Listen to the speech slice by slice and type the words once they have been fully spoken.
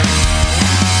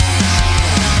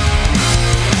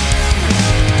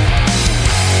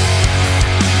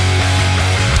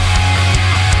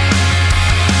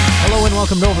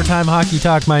Welcome to Overtime Hockey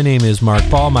Talk. My name is Mark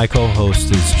Ball. My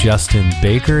co-host is Justin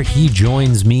Baker. He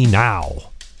joins me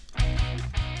now.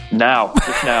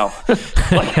 Just now.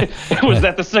 Was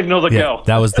that the signal to go?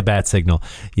 That was the bat signal.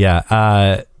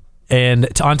 Yeah.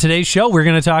 And on today's show, we're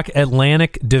going to talk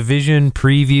Atlantic Division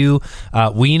preview.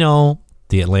 We know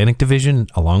the Atlantic Division,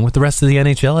 along with the rest of the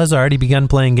NHL, has already begun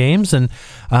playing games, and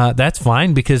that's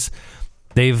fine because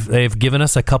they've given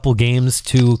us a couple games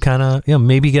to kind of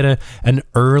maybe get an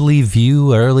early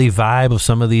view, early vibe of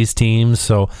some of these teams.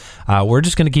 So we're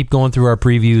just going to keep going through our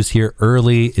previews here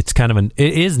early. It's kind of it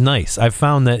is nice. I've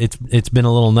found that it's been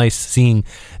a little nice seeing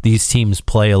these teams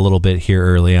play a little bit here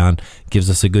early on. Gives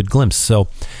us a good glimpse. So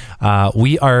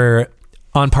we are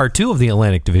on part 2 of the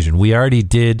Atlantic Division. We already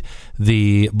did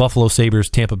the Buffalo Sabres,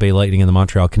 Tampa Bay Lightning, and the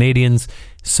Montreal Canadiens.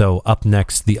 So up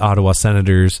next, the Ottawa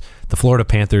Senators, the Florida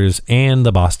Panthers, and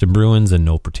the Boston Bruins in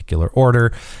no particular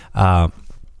order.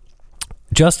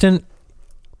 Justin,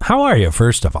 how are you?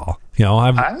 First of all,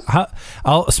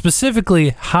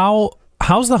 specifically,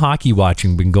 how's the hockey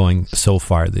watching been going so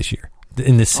far this year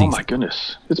in this season? Oh my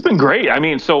goodness, it's been great. I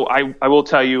mean, so I will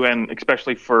tell you, and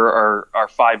especially for our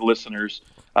 5 listeners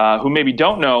who maybe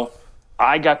don't know,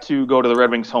 I got to go to the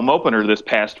Red Wings home opener this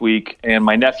past week, and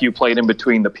my nephew played in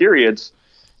between the periods,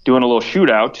 doing a little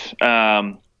shootout,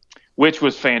 which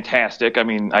was fantastic. I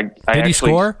mean, Did he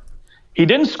score? He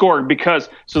didn't score because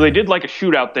they did like a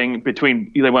shootout thing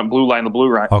between, they went blue line to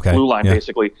blue line,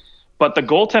 basically. But the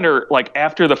goaltender,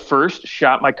 after the first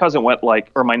shot, my cousin went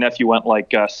or my nephew went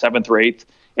 7th or 8th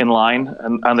in line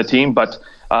on the team. But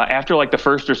after the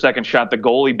first or second shot, the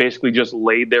goalie basically just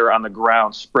laid there on the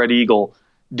ground, spread eagle,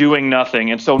 doing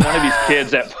nothing. And so none of these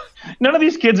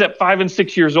kids at 5 and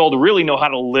 6 years old really know how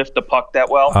to lift the puck that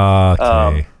well.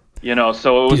 Okay.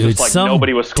 So it was just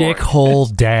nobody was scoring.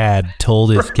 Dickhole dad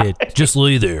told his kid, just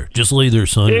lay there,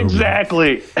 son.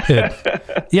 Exactly.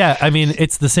 Yeah, I mean,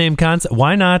 it's the same concept.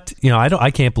 Why not?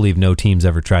 I can't believe no team's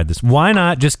ever tried this. Why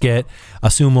not just get a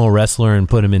sumo wrestler and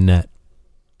put him in net?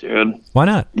 Dude. Why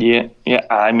not? Yeah.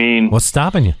 I mean, what's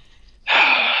stopping you?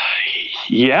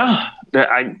 Yeah.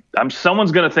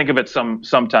 Someone's going to think of it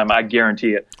sometime. I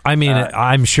guarantee it. I mean,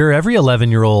 I'm sure every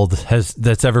 11-year-old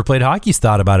that's ever played hockey's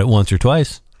thought about it once or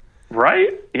twice. Right?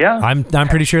 Yeah. I'm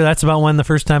pretty sure that's about when the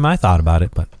first time I thought about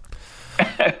it. But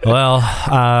well,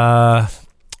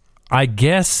 I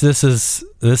guess this is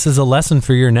a lesson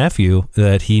for your nephew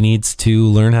that he needs to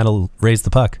learn how to raise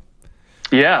the puck.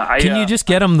 Yeah. Can you just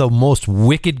get him the most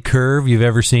wicked curve you've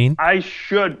ever seen? I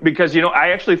should, because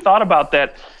I actually thought about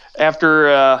that after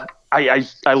I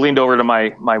leaned over to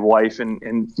my wife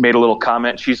and made a little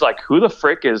comment. She's like, "Who the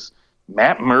frick is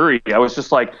Matt Murray?" I was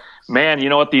just like, man, you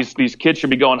know what? These kids should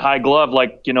be going high glove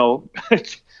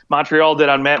Montreal did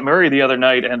on Matt Murray the other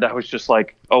night. And I was just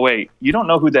like, oh, wait, you don't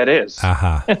know who that is.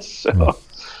 So,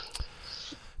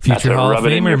 future Hall of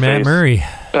Famer Matt Murray.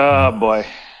 Oh, boy.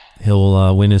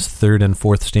 He'll win his 3rd and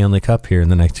 4th Stanley Cup here in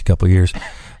the next couple of years.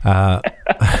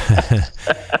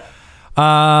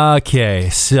 Okay,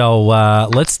 so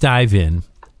let's dive in.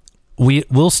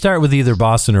 We'll start with either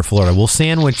Boston or Florida. We'll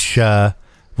sandwich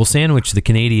the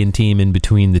Canadian team in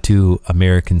between the two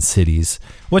American cities.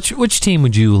 Which team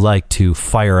would you like to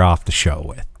fire off the show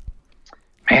with?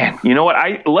 Man, you know what?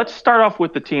 Let's start off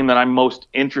with the team that I'm most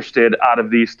interested out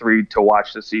of these 3 to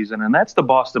watch this season, and that's the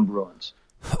Boston Bruins.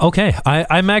 Okay,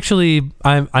 I'm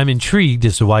intrigued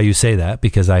as to why you say that,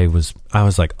 because I was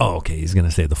like, oh, okay, he's going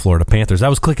to say the Florida Panthers. I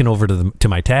was clicking over to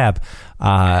my tab.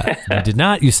 You did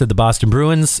not. You said the Boston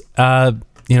Bruins.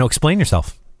 Explain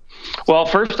yourself. Well,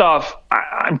 first off,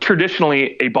 I'm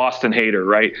traditionally a Boston hater,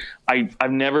 right?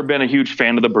 I've never been a huge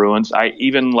fan of the Bruins. I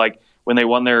even when they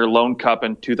won their Lone Cup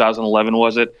in 2011,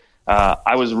 was it?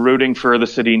 I was rooting for the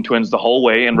Sedin Twins the whole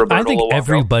way, and Roberto I think Luongo.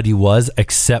 Everybody was,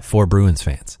 except for Bruins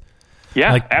fans.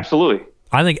 Yeah, absolutely.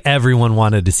 I think everyone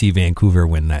wanted to see Vancouver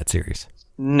win that series.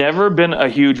 Never been a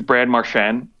huge Brad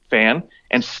Marchand fan,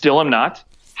 and still am not.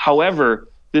 However,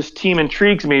 this team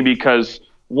intrigues me because,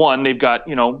 one, they've got,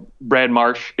 Brad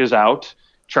Marsh is out.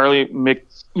 Charlie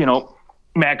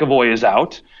McAvoy is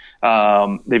out.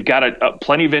 They've got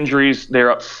plenty of injuries there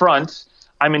up front.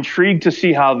 I'm intrigued to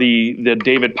see how the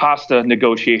David Pasta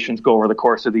negotiations go over the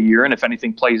course of the year, and if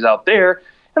anything plays out there.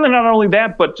 And then not only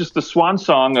that, but just the swan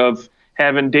song of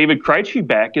having David Krejci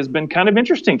back has been kind of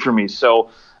interesting for me.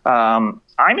 So I'm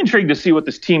intrigued to see what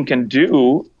this team can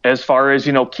do as far as,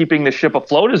 keeping the ship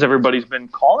afloat, as everybody's been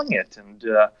calling it. And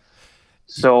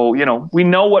so, we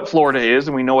know what Florida is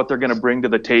and we know what they're going to bring to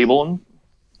the table.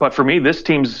 But for me, this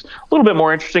team's a little bit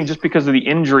more interesting just because of the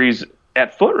injuries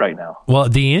at foot right now. Well,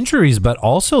 the injuries, but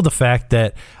also the fact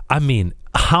that,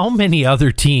 how many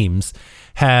other teams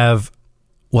have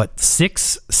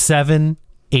 6, 7,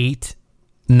 8,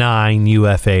 9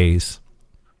 UFAs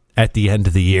at the end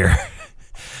of the year.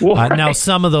 Right. Now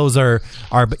some of those are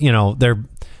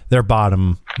they're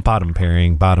bottom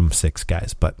pairing, bottom 6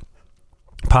 guys, but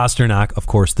Pastrnak, of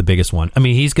course, the biggest one. I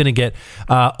mean, he's going to get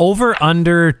over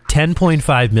under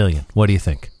 10.5 million. What do you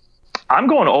think? I'm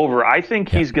going over. I think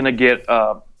he's going to get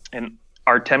an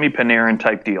Artemi Panarin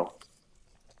type deal.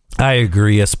 I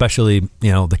agree, especially,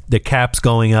 the cap's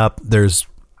going up.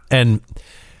 And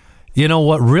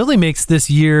what really makes this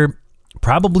year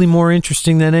probably more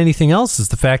interesting than anything else is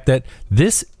the fact that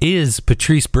this is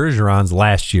Patrice Bergeron's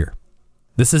last year.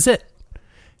 This is it.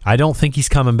 I don't think he's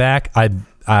coming back.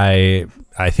 I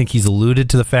think he's alluded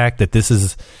to the fact that this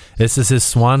is his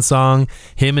swan song.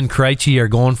 Him and Krejci are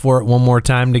going for it one more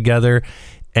time together.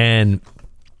 And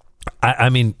I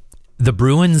mean, the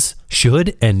Bruins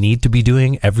should and need to be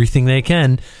doing everything they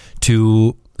can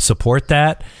to support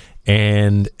that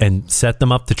and set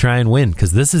them up to try and win,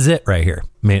 because this is it right here.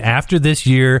 I mean, after this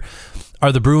year,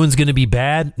 are the Bruins going to be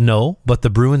bad? No, but the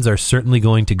Bruins are certainly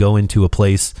going to go into a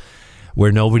place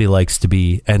where nobody likes to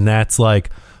be, and that's like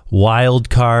wild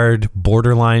card,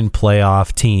 borderline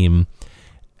playoff team.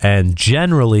 And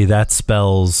generally that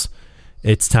spells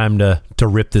it's time to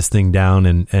rip this thing down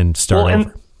and start over.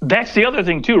 And that's the other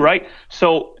thing too, right?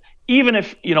 So even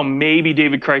if, maybe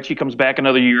David Krejci comes back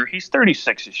another year, he's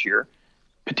 36 this year.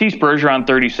 Patrice Bergeron,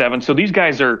 37. So these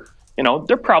guys are,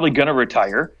 they're probably going to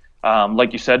retire.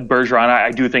 Like you said, Bergeron,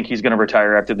 I do think he's going to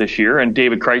retire after this year. And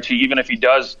David Krejci, even if he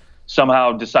does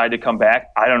somehow decide to come back,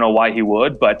 I don't know why he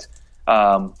would. But,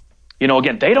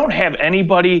 again, they don't have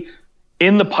anybody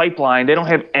in the pipeline. They don't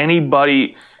have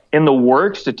anybody in the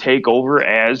works to take over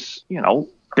as,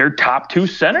 their top 2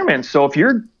 centermen. So if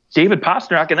you're David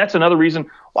Pastrnak, and that's another reason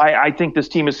why I think this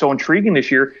team is so intriguing this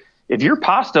year, if you're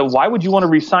Pasta, why would you want to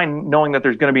resign knowing that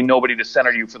there's going to be nobody to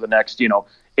center you for the next,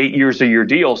 8 years of your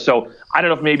deal? So I don't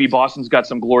know if maybe Boston's got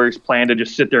some glorious plan to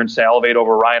just sit there and salivate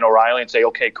over Ryan O'Reilly and say,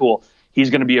 okay, cool, he's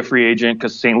going to be a free agent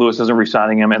because St. Louis isn't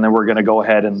resigning him, and then we're going to go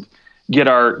ahead and get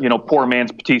our, poor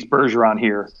man's Patrice Bergeron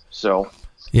here. So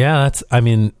yeah,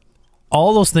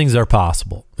 all those things are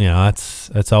possible.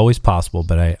 That's always possible.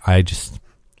 But I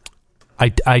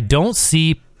don't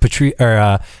see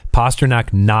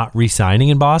Pastrnak not re-signing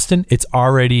in Boston. It's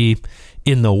already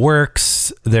in the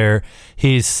works.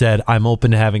 He's said, I'm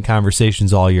open to having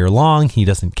conversations all year long. He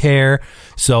doesn't care.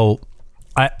 So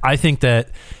I think that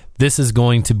this is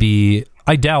going to be,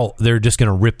 I doubt they're just going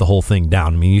to rip the whole thing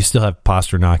down. I mean, you still have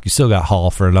Pastrnak. You still got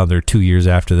Hall for another 2 years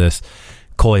after this.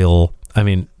 Coyle. I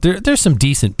mean, there's some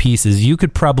decent pieces. You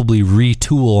could probably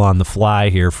retool on the fly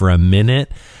here for a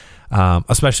minute.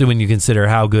 Especially when you consider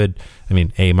how good,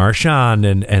 Marchand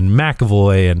and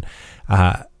McAvoy and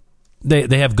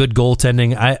they have good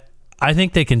goaltending. I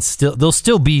think they'll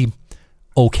still be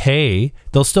okay.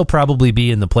 They'll still probably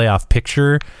be in the playoff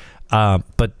picture,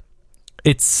 but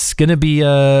it's gonna be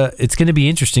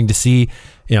interesting to see,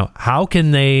 how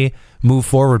can they move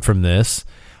forward from this.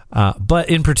 But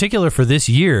in particular for this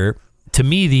year, to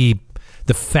me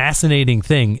the fascinating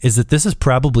thing is that this is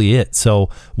probably it. So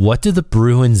what do the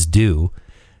Bruins do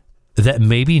that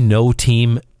maybe no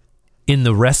team in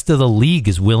the rest of the league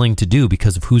is willing to do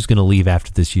because of who's going to leave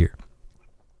after this year?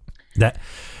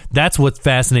 That's what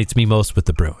fascinates me most with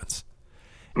the Bruins.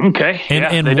 Okay.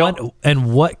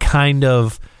 And what kind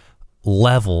of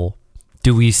level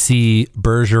do we see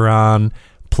Bergeron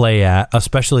play at,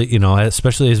 especially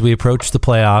as we approach the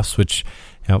playoffs, which,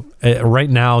 right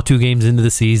now, 2 games into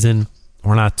the season,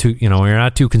 we're not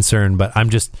too concerned, but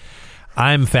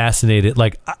I'm fascinated.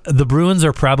 Like, the Bruins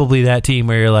are probably that team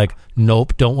where you're like,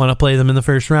 nope, don't want to play them in the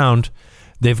first round.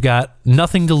 They've got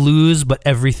nothing to lose, but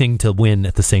everything to win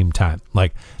at the same time.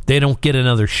 Like, they don't get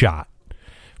another shot.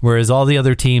 Whereas all the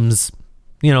other teams,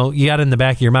 you got in the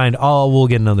back of your mind, oh, we'll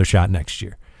get another shot next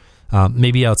year.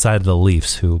 Maybe outside of the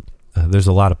Leafs, who there's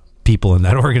a lot of people in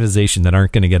that organization that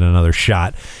aren't going to get another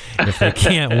shot if they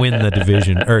can't win the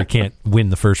division or can't win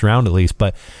the first round at least.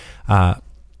 But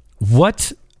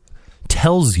what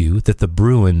tells you that the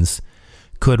Bruins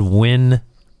could win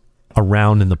a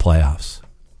round in the playoffs?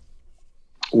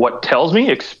 What tells me?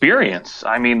 Experience.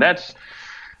 I mean, that's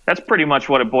pretty much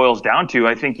what it boils down to.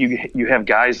 I think you have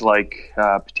guys like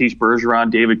Patrice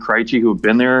Bergeron, David Krejci, who have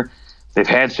been there. They've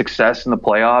had success in the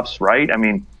playoffs, right? I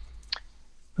mean,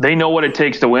 they know what it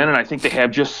takes to win, and I think they have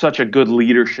just such a good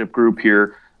leadership group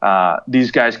here.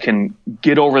 These guys can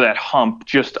get over that hump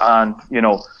just on,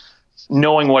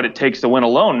 knowing what it takes to win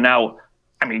alone. Now,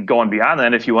 I mean, going beyond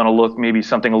that, if you want to look maybe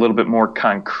something a little bit more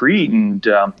concrete and,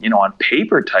 on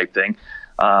paper type thing,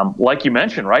 like you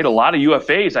mentioned, right, a lot of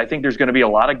UFAs, I think there's going to be a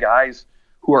lot of guys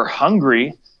who are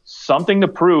hungry, something to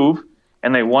prove,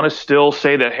 and they want to still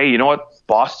say that, hey, you know what,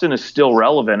 Boston is still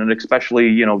relevant, and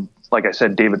especially, like I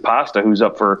said, David Pasta, who's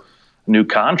up for a new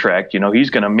contract,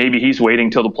 he's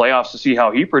waiting till the playoffs to see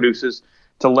how he produces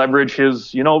to leverage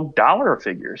his, dollar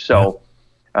figure. So,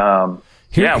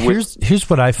 here's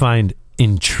what I find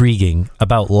intriguing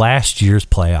about last year's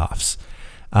playoffs.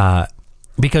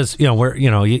 Because,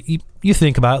 you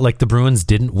think about it, like the Bruins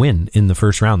didn't win in the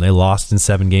first round. They lost in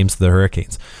 7 games to the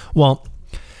Hurricanes. Well,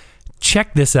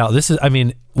 check this out.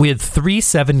 We had 3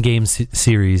 7-game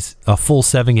series, a full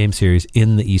 7-game series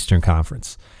in the Eastern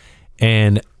Conference.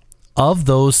 And of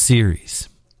those series,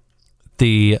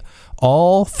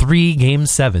 all 3 game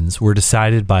 7s were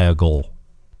decided by a goal.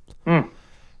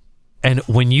 And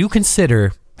when you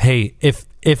consider, hey, if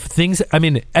things,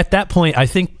 at that point, I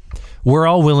think we're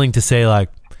all willing to say, like,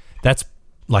 that's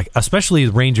like, especially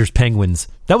the Rangers Penguins,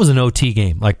 that was an OT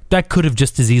game. Like, that could have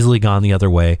just as easily gone the other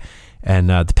way, and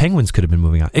the Penguins could have been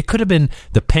moving on. It could have been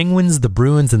the Penguins, the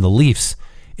Bruins, and the Leafs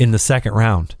in the second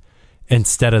round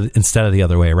instead of the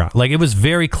other way around. Like, it was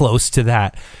very close to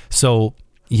that. So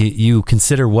you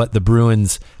consider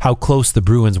how close the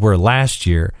Bruins were last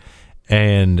year,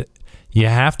 and you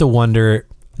have to wonder,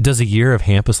 does a year of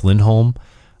Hampus Lindholm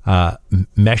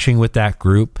meshing with that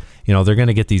group, they're going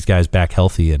to get these guys back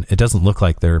healthy, and it doesn't look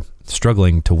like they're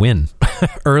struggling to win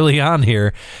early on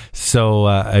here.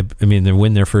 So, they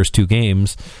win their first 2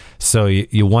 games. So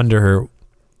you wonder,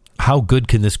 how good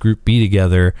can this group be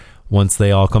together once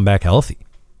they all come back healthy?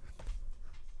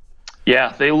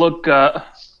 Yeah, they look a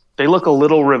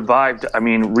little revived.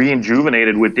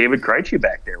 Rejuvenated with David Krejci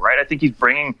back there, right? I think he's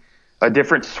bringing a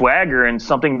different swagger and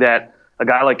something that a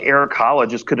guy like Erik Haula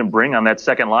just couldn't bring on that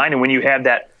second line. And when you have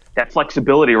that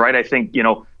flexibility, right, I think,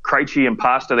 Krejci and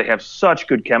Pasta, they have such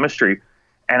good chemistry.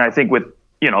 And I think with,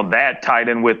 that tied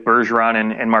in with Bergeron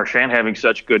and Marchand having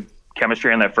such good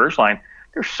chemistry on that first line,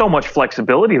 there's so much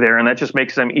flexibility there, and that just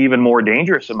makes them even more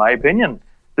dangerous, in my opinion,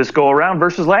 this go around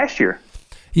versus last year.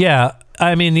 Yeah,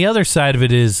 the other side of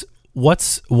it is,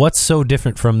 what's so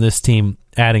different from this team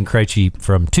adding Krejci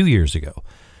from 2 years ago?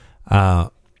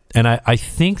 And I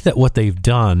think that what they've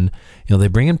done, they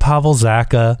bring in Pavel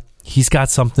Zacha. He's got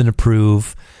something to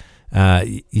prove.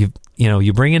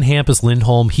 You bring in Hampus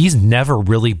Lindholm. He's never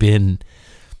really been,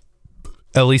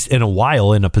 at least in a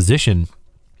while, in a position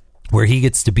where he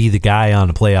gets to be the guy on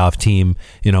a playoff team,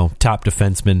 top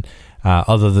defenseman,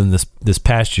 other than this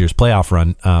past year's playoff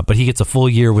run. But he gets a full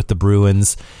year with the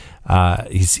Bruins.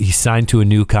 He's signed to a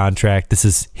new contract. This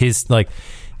is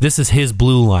his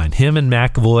blue line. Him and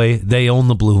McAvoy, they own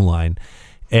the blue line.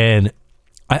 And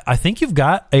I think you've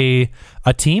got a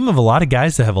team of a lot of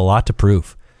guys that have a lot to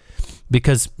prove.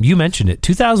 Because you mentioned it,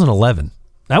 2011,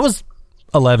 that was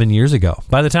 11 years ago.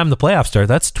 By the time the playoffs start,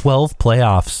 that's 12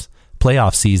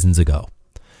 playoff seasons ago.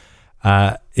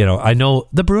 I know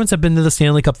the Bruins have been to the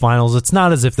Stanley Cup Finals. It's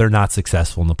not as if they're not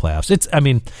successful in the playoffs. It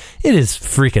is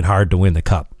freaking hard to win the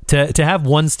cup. To have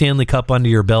one Stanley Cup under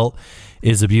your belt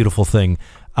is a beautiful thing.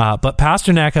 But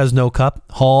Pasternak has no cup.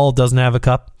 Hall doesn't have a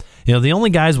cup. The only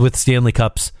guys with Stanley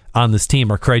Cups on this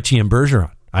team are Krejci and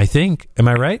Bergeron, I think. Am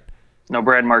I right? No,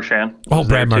 Brad Marchand. Oh,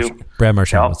 Brad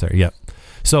Marchand was there. Yep.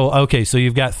 So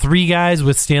you've got 3 guys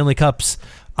with Stanley Cups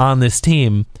on this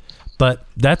team, but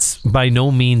that's by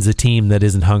no means a team that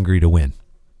isn't hungry to win.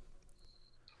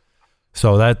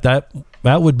 So that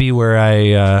would be where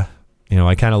I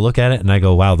kind of look at it and I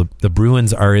go, wow, the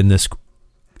Bruins are in this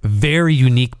very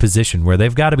unique position where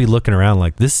they've got to be looking around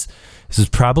like this is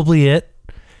probably it,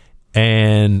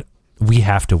 and we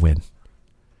have to win.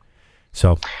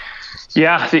 So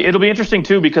yeah, it'll be interesting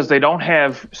too, because they don't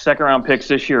have second round picks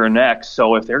this year or next.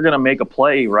 So if they're going to make a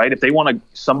play, right, if they want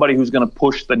somebody who's going to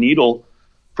push the needle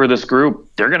for this group,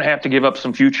 they're going to have to give up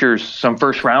some futures, some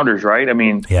first rounders, right?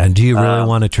 Yeah, and do you really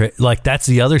want to trade? Like, that's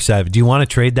the other side. Do you want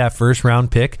to trade that first round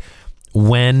pick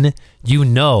when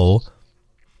you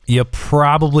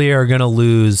probably are going to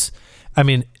lose?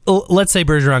 Let's say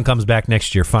Bergeron comes back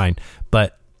next year, fine.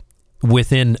 But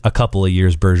within a couple of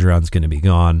years, Bergeron's going to be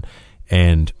gone.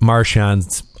 And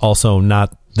Marchand's also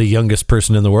not the youngest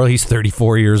person in the world. He's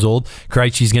 34 years old.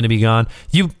 Krejci's going to be gone.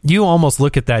 You almost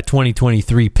look at that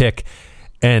 2023 pick,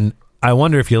 and I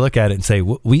wonder if you look at it and say,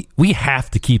 we have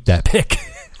to keep that pick.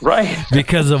 Right.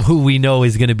 Because of who we know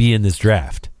is going to be in this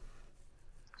draft.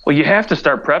 Well, you have to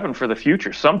start prepping for the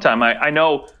future sometime. I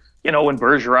know, when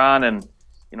Bergeron and,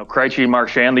 Krejci,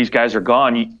 Marchand, these guys are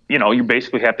gone, you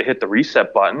basically have to hit the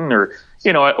reset button or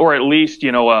at least,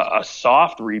 a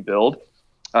soft rebuild.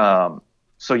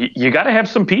 So you got to have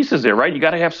some pieces there, right? You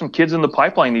got to have some kids in the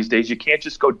pipeline these days. You can't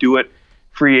just go do it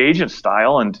free agent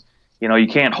style. And, You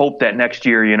can't hope that next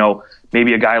year,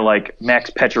 maybe a guy like Max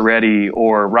Pacioretty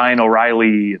or Ryan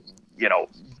O'Reilly,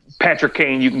 Patrick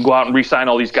Kane, you can go out and re-sign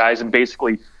all these guys and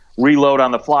basically reload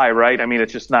on the fly, right? I mean,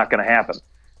 it's just not going to happen.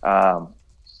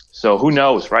 So who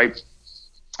knows, right?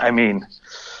 I mean,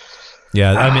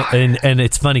 yeah, and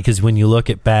it's funny because when you look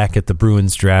back at the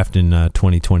Bruins draft in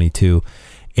 2022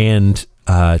 and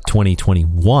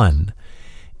 2021,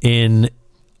 in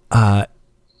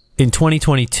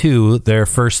 2022, their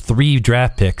first 3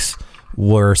 draft picks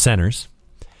were centers,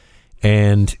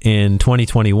 and in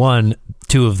 2021,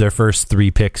 2 of their first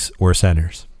 3 picks were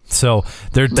centers. So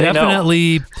they're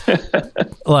definitely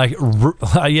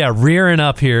rearing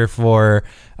up here for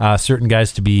certain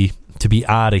guys to be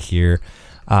out of here.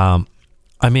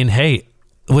 I mean, hey,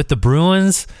 with the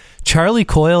Bruins, Charlie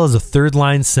Coyle as a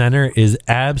third-line center is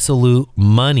absolute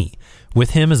money.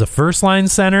 With him as a first-line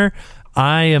center,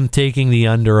 I am taking the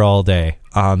under all day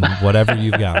on whatever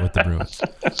you've got with the Bruins.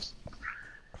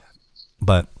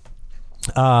 But,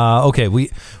 okay, we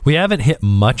haven't hit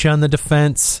much on the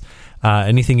defense.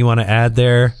 Anything you want to add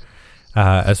there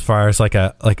as far as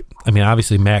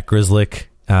obviously Matt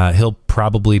Grzelcyk, he'll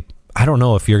probably, I don't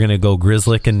know if you're going to go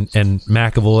Grzelcyk and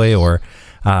McAvoy or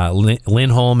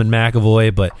Lindholm and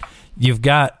McAvoy, but you've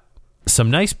got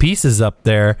some nice pieces up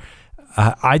there.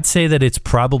 I'd say that it's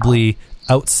probably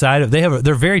outside of,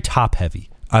 they're very top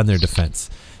heavy on their defense.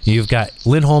 You've got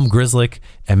Lindholm, Grzelcyk,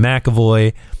 and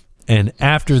McAvoy, and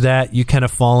after that you kind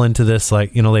of fall into this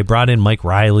they brought in Mike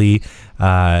Riley.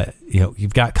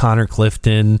 You've got Connor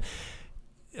Clifton,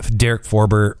 Derek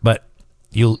Forbort, but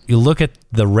you look at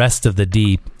the rest of the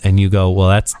deep and you go, well,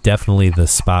 that's definitely the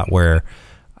spot where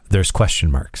there's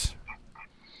question marks.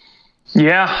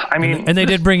 Yeah, I mean... And they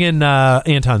did bring in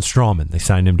Anton Stroman. They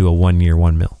signed him to a 1-year,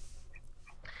 $1 million.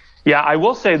 Yeah, I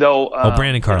will say, though...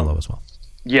 Brandon Carlo as well.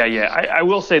 Yeah. I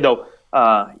will say, though,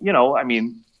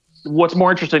 what's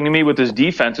more interesting to me with this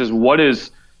defense is what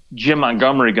is Jim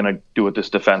Montgomery going to do with this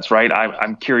defense, right?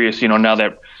 I'm curious, now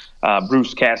that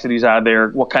Bruce Cassidy's out of there,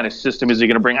 what kind of system is he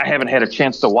going to bring? I haven't had a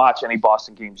chance to watch any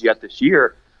Boston games yet this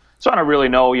year, so I don't really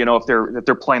know, if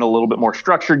they're playing a little bit more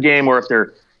structured game or if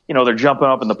they're jumping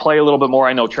up in the play a little bit more.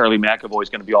 I know Charlie McAvoy is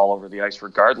going to be all over the ice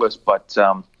regardless, but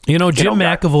Jim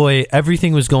McAvoy,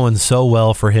 everything was going so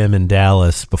well for him in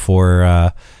Dallas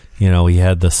before he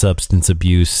had the substance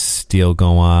abuse deal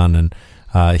go on, and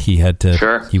he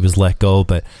was let go.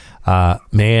 But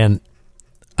man,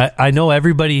 I know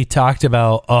everybody talked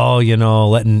about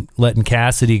letting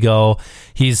Cassidy go.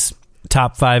 He's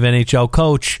top 5 NHL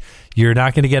coach. You're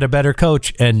not going to get a better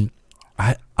coach, and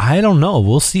I don't know.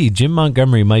 We'll see. Jim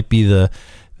Montgomery might be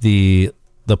the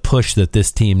push that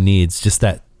this team needs. Just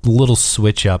that little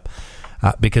switch up,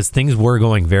 because things were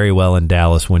going very well in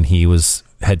Dallas when he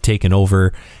had taken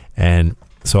over, and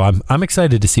so I'm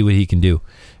excited to see what he can do.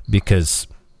 Because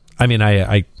I mean,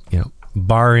 I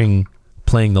barring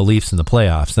playing the Leafs in the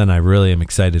playoffs, then I really am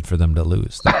excited for them to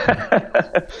lose.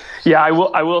 Yeah, I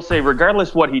will say,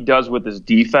 regardless what he does with his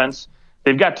defense,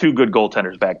 they've got 2 good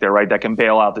goaltenders back there, right? That can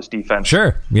bail out this defense.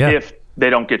 Sure, yeah. If they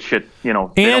don't get shit,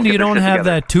 And you don't have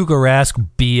that Tuukka Rask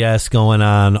BS going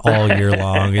on all year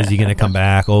long. Is he going to come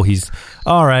back? Oh, he's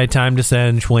all right. Time to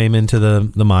send Swayman to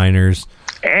the minors.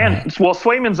 And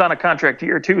Swayman's on a contract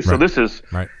year too, so this is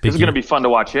going to be fun to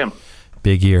watch him.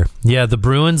 Big year. Yeah, the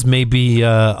Bruins may be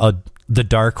the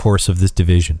dark horse of this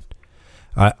division.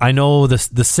 I know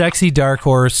the sexy dark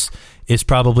horse is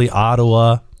probably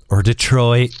Ottawa or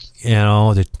Detroit,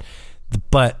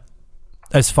 but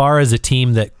as far as a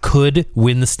team that could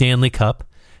win the Stanley Cup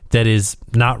that is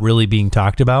not really being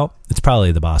talked about, it's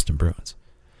probably the Boston Bruins.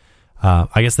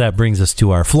 I guess that brings us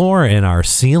to our floor and our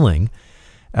ceiling.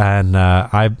 And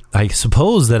I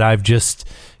suppose that I've just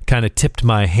kind of tipped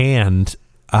my hand.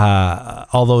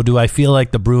 Although, do I feel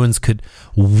like the Bruins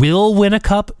will win a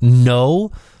cup?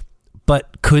 No.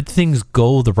 But could things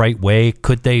go the right way?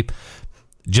 Could they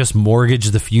just mortgage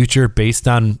the future based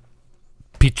on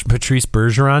Patrice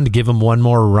Bergeron to give him one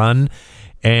more run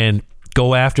and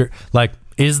go after?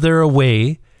 Is there a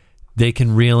way they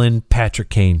can reel in Patrick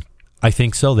Kane? I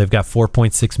think so. They've got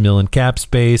 $4.6 million cap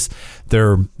space.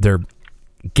 They're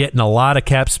getting a lot of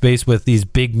cap space with these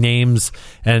big names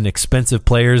and expensive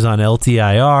players on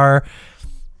LTIR.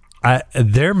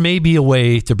 There may be a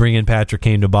way to bring in Patrick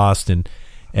Kane to Boston,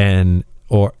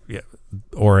 or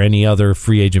any other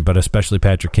free agent, but especially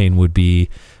Patrick Kane would be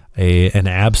an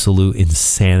absolute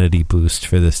insanity boost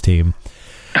for this team.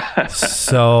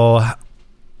 So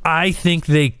I think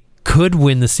they could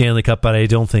win the Stanley Cup, but I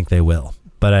don't think they will.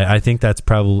 But I think that's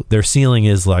probably their ceiling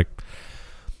is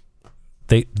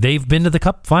they've been to the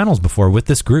Cup Finals before with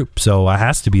this group, so it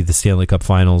has to be the Stanley Cup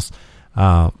Finals.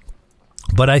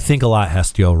 But I think a lot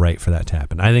has to go right for that to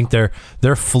happen. I think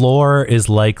their floor is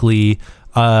likely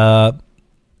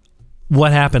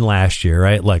what happened last year,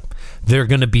 right? Like they're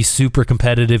going to be super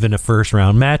competitive in a first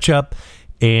round matchup,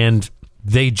 and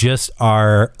they just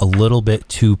are a little bit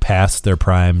too past their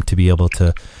prime to be able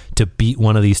to beat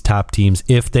one of these top teams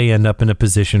if they end up in a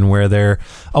position where they're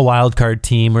a wild card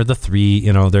team or the 3.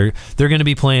 They're going to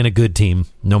be playing a good team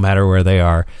no matter where they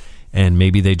are, and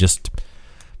maybe they just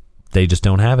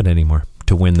don't have it anymore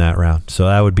to win that round. So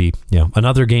that would be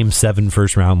another Game 7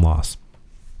 first round loss.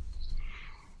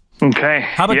 Okay.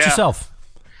 How about yourself?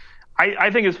 I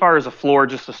think as far as a floor,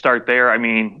 just to start there, I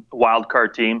mean, wild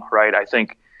card team, right? I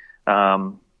think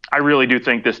I really do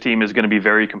think this team is going to be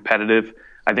very competitive.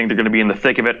 I think they're going to be in the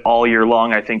thick of it all year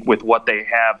long. I think with what they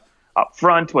have up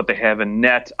front, what they have in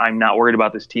net, I'm not worried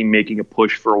about this team making a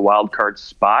push for a wild card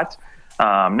spot.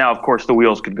 Now, of course, the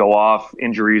wheels could go off,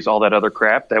 injuries, all that other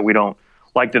crap that we don't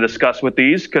like to discuss with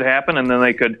these could happen, and then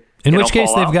they could. In which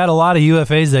case, they've got a lot of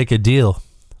UFAs they could deal.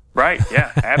 Right.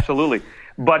 Yeah, absolutely.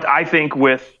 But I think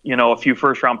with, a few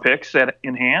first-round picks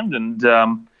in hand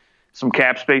and some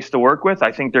cap space to work with,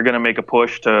 I think they're going to make a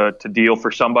push to deal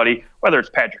for somebody, whether it's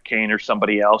Patrick Kane or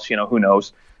somebody else, who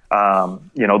knows.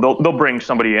 They'll bring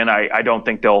somebody in. I don't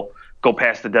think they'll go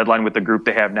past the deadline with the group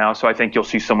they have now. So I think you'll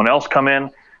see someone else come in,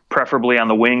 preferably on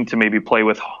the wing to maybe play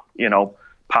with,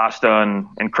 Pasta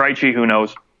and Krejci, who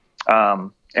knows.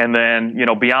 And then,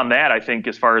 beyond that, I think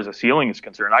as far as the ceiling is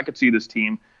concerned, I could see this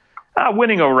team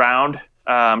winning a round,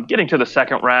 getting to the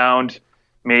second round,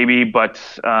 maybe. But,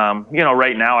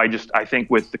 right now, I think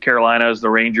with the Carolinas, the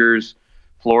Rangers,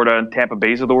 Florida, and Tampa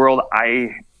Bays of the world,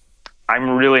 I'm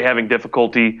really having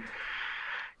difficulty,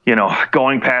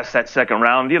 going past that second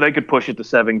round. Yeah, they could push it to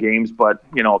 7 games, but,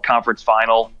 a conference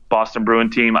final, Boston Bruin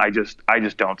team, I just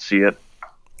don't see it.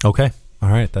 Okay. All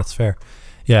right. That's fair.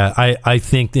 Yeah. I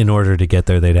think in order to get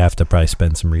there, they'd have to probably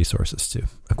spend some resources to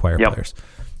acquire players.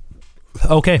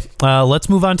 Okay. Let's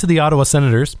move on to the Ottawa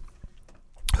Senators,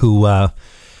 who,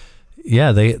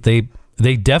 they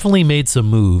definitely made some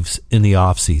moves in the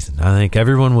offseason. I think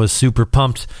everyone was super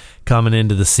pumped coming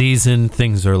into the season.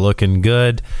 Things are looking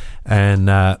good.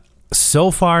 And so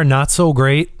far, not so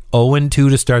great. 0-2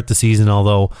 to start the season,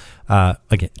 although,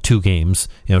 again, 2 games.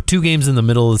 2 games in the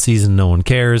middle of the season, no one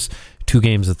cares. 2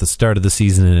 games at the start of the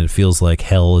season, and it feels like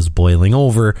hell is boiling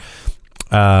over.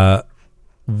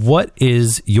 What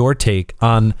is your take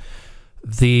on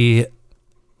the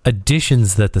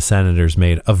additions that the Senators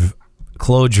made of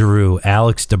Claude Giroux,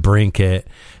 Alex DeBrincat?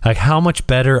 Like, how much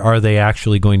better are they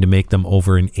actually going to make them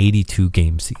over an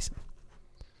 82-game season?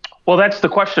 Well, that's the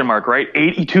question mark, right?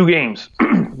 82 games.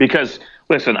 Because,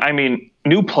 listen, I mean,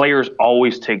 new players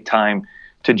always take time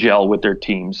to gel with their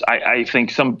teams. I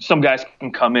think some guys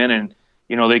can come in and,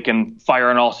 they can fire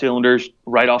on all cylinders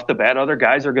right off the bat. Other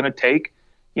guys are going to take,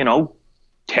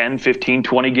 10, 15,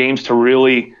 20 games to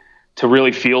really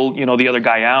feel, the other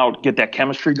guy out, get that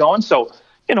chemistry going. So,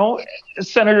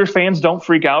 Senators fans don't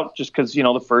freak out just because,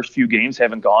 the first few games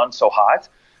haven't gone so hot.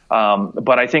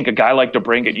 But I think a guy like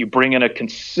DeBrincat, you bring in a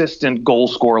consistent goal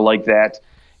scorer like that,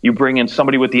 you bring in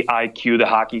somebody with the IQ, the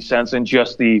hockey sense, and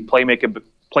just the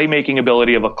playmaking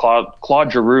ability of a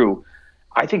Claude Giroux.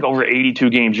 I think over 82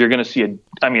 games, you're going to see an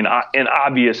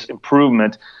obvious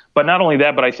improvement. But not only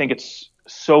that, but I think it's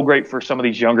so great for some of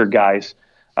these younger guys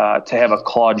to have a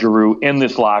Claude Giroux in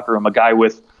this locker room, a guy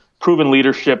with proven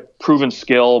leadership, proven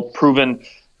skill, proven,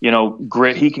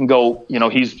 grit. He can go,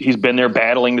 he's been there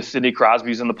battling the Sidney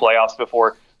Crosbys in the playoffs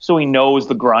before. So he knows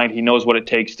the grind. He knows what it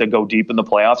takes to go deep in the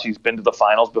playoffs. He's been to the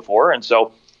finals before. And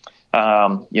so,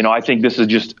 I think this is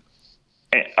just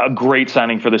a great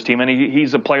signing for this team. And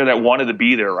he's a player that wanted to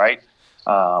be there, right?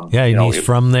 He's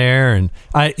from there. And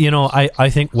I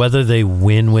think whether they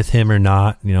win with him or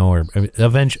not, or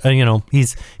eventually,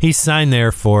 he's signed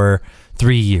there for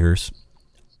 3 years.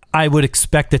 I would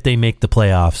expect that they make the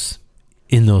playoffs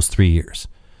in those 3 years,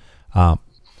 at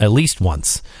least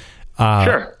once.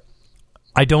 Sure.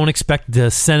 I don't expect the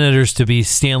Senators to be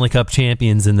Stanley Cup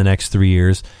champions in the next 3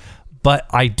 years, but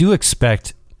I do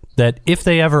expect that if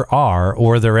they ever are,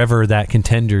 or they're ever that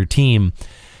contender team,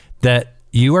 that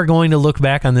you are going to look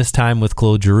back on this time with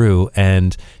Claude Giroux,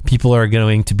 and people are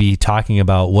going to be talking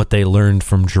about what they learned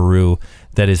from Giroux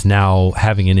that is now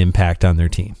having an impact on their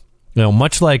team.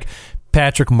 Much like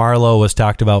Patrick Marleau was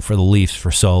talked about for the Leafs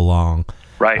for so long.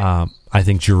 Right. I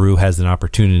think Giroux has an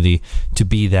opportunity to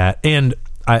be that. And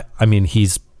I mean,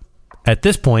 he's at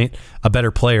this point a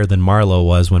better player than Marleau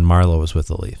was when Marleau was with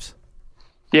the Leafs.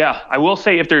 Yeah, I will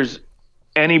say if there's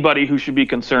anybody who should be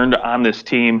concerned on this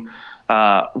team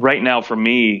right now, for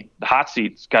me, the hot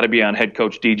seat's got to be on head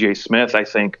coach DJ Smith. I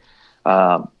think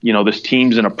This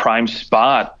team's in a prime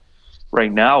spot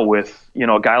right now with,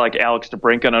 a guy like Alex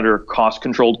DeBrincat under a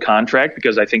cost-controlled contract,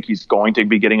 because I think he's going to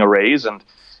be getting a raise. And,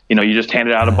 you just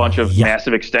handed out a bunch of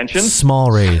massive extensions.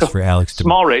 Small raise for Alex DeBrincat.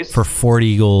 Small raise. For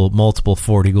multiple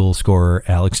 40-goal scorer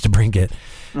Alex DeBrincat.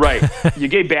 Right. You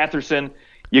gave Batherson,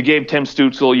 you gave Tim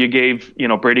Stützle, you gave,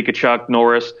 Brady Tkachuk,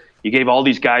 Norris. You gave all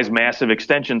these guys massive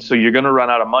extensions, so you're going to run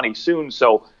out of money soon.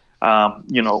 So,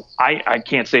 I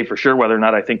can't say for sure whether or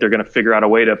not I think they're going to figure out a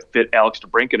way to fit Alex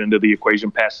DeBrincat into the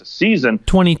equation past the season.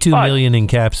 $22 million in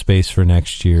cap space for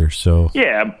next year. So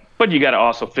yeah, but you got to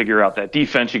also figure out that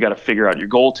defense. You got to figure out your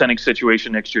goaltending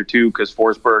situation next year too, because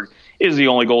Forsberg is the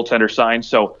only goaltender signed.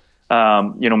 So,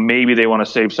 maybe they want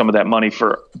to save some of that money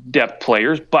for depth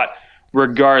players. But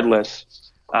regardless,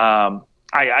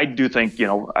 I do think, they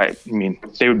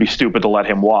would be stupid to let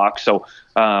him walk. So,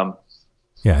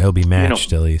 he'll be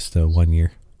matched at least 1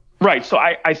 year. Right. So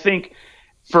I think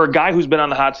for a guy who's been on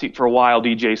the hot seat for a while,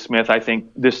 DJ Smith, I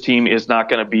think this team is not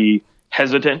going to be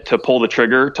hesitant to pull the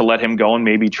trigger to let him go and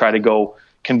maybe try to go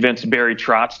convince Barry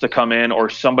Trotz to come in or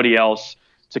somebody else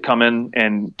to come in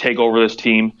and take over this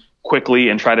team quickly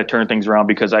and try to turn things around,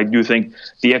 because I do think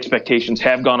the expectations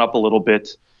have gone up a little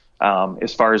bit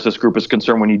as far as this group is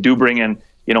concerned. When you do bring in,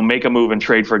 make a move and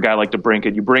trade for a guy like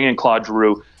DeBrincat, you bring in Claude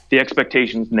Giroux, the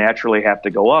expectations naturally have to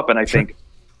go up. And I think,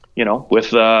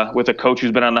 with a coach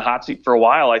who's been on the hot seat for a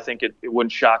while, I think it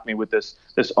wouldn't shock me with this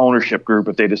ownership group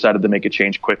if they decided to make a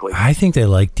change quickly. I think they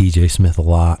like DJ Smith a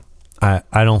lot. I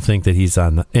don't think that he's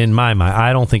in my mind,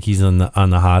 I don't think he's on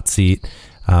the hot seat.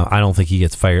 I don't think he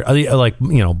gets fired.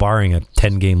 Barring a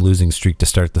 10-game losing streak to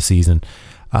start the season,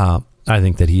 I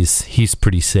think that he's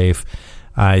pretty safe.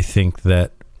 I think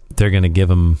that they're going to give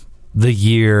him the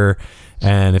year,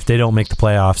 and if they don't make the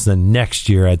playoffs, then next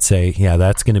year I'd say,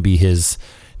 that's going to be his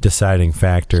deciding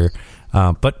factor.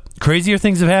 But crazier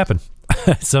things have happened.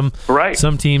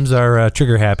 Some teams are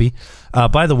trigger happy.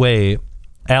 By the way,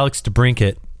 Alex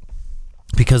DeBrincat,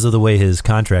 because of the way his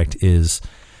contract is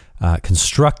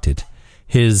constructed,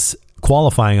 his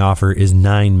qualifying offer is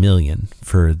 $9 million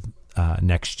for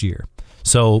next year.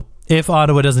 So if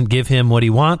Ottawa doesn't give him what he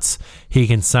wants, he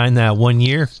can sign that 1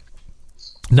 year,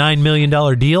 $9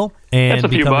 million deal and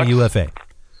become a UFA.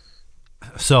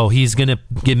 So he's going to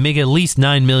make at least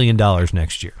 $9 million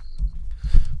next year.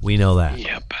 We know that.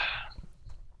 Yep.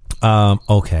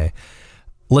 Okay.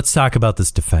 Let's talk about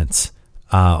this defense.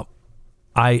 What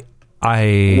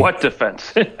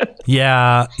defense?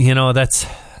 Yeah,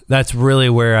 that's really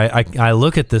where I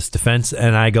look at this defense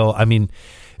and I go,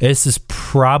 this is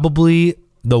probably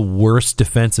the worst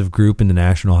defensive group in the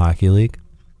National Hockey League.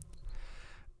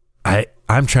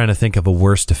 I'm trying to think of a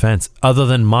worse defense other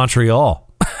than Montreal,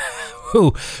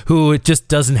 who just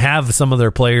doesn't have some of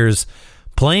their players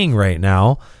playing right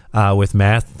now, with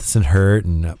Matheson hurt,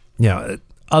 and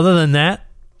other than that,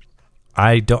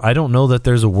 I don't know that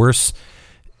there's a worse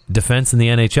defense in the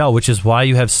NHL, which is why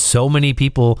you have so many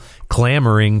people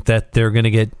clamoring that they're going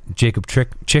to get Jacob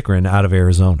Chychrun out of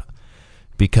Arizona,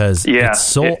 because it's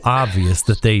so obvious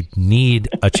that they need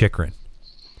a Chychrun.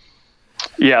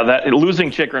 Yeah, that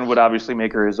losing Chychrun would obviously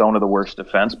make Arizona the worst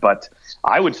defense, but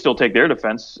I would still take their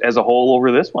defense as a whole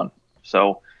over this one.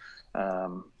 So,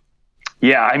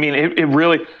 it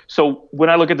really. So when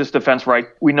I look at this defense, right,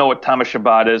 we know what Thomas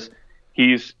Chabot is.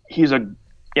 He's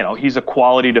a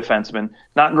quality defenseman.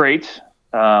 Not great,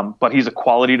 but he's a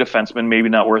quality defenseman. Maybe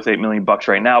not worth $8 million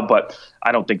right now, but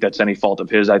I don't think that's any fault of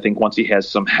his. I think once he has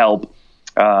some help,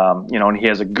 and he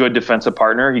has a good defensive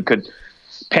partner, he could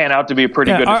pan out to be a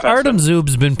pretty good defenseman. Artem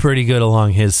Zub's been pretty good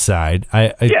along his side.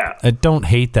 I don't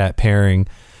hate that pairing.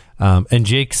 And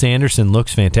Jake Sanderson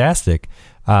looks fantastic,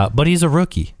 but he's a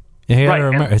rookie.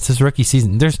 It's his rookie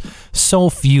season. There's so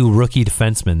few rookie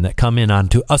defensemen that come in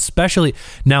onto, especially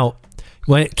now.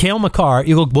 When Cale Makar,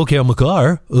 you go, well, Cale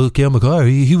Makar,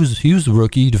 he was a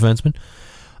rookie defenseman.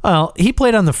 Well, he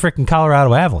played on the frickin'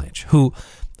 Colorado Avalanche, who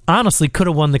honestly could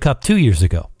have won the cup 2 years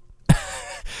ago.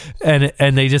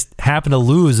 and they just happened to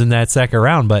lose in that second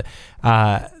round. But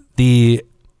the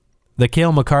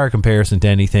Cale Makar comparison to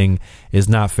anything is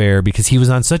not fair, because he was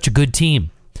on such a good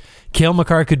team. Cale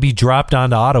Makar could be dropped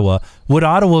onto Ottawa. Would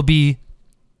Ottawa be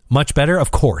much better?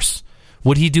 Of course.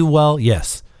 Would he do well?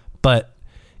 Yes. But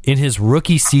in his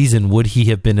rookie season, would he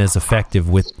have been as effective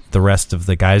with the rest of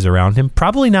the guys around him?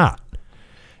 Probably not.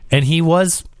 And he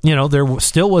was, there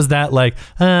still was that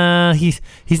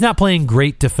he's not playing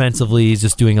great defensively. He's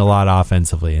just doing a lot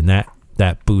offensively, and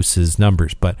that boosts his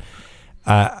numbers. But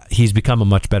he's become a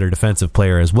much better defensive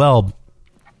player as well.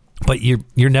 But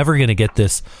you're never going to get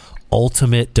this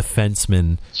ultimate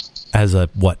defenseman as a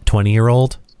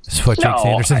 20-year-old. Is what Jake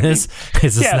Sanderson is?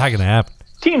 It's just not going to happen.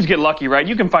 Teams get lucky, right?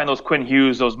 You can find those Quinn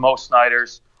Hughes, those Mo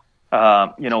Snyders,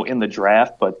 in the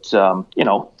draft, but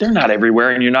they're not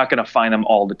everywhere, and you're not going to find them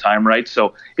all the time, right?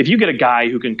 So if you get a guy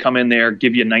who can come in there,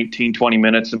 give you 19, 20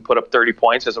 minutes and put up 30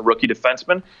 points as a rookie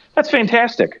defenseman, that's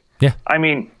fantastic. Yeah. I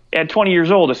mean, at 20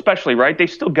 years old especially, right, they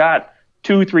still got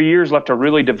 2-3 years left to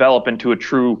really develop into a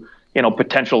true,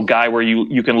 potential guy where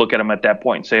you can look at him at that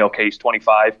point and say, okay, he's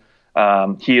 25.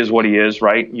 He is what he is,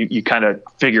 right? You kind of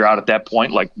figure out at that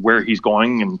point, like, where he's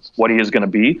going and what he is going to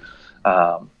be.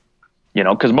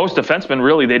 Because most defensemen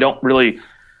really, they don't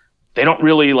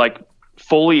really like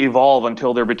fully evolve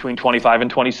until they're between 25 and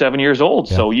 27 years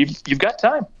old. Yeah. So you've got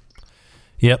time.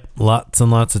 Yep. Lots and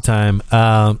lots of time.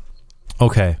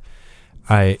 Okay.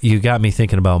 You got me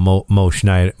thinking about Mo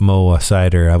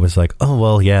Seider. I was like, oh,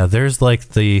 well, yeah, there's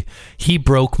like he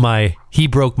broke my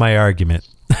argument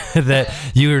that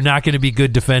you're not going to be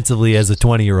good defensively as a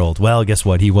 20-year-old. Well, guess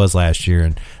what? He was last year,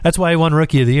 and that's why he won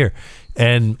Rookie of the Year,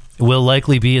 and will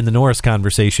likely be in the Norris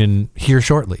conversation here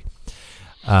shortly.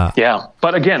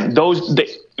 But again,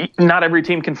 not every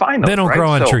team can find those. They don't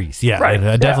grow on trees. Yeah, right.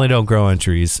 They definitely don't grow on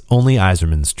trees. Only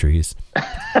Eiserman's trees.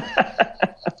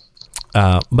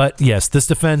 But yes, this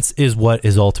defense is what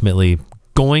is ultimately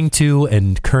going to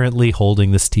and currently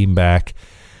holding this team back.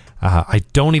 I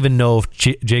don't even know if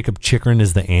Jakob Chychrun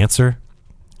is the answer.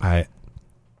 I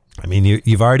mean,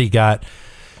 you've already got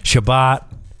Chabot,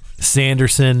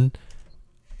 Sanderson,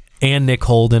 and Nick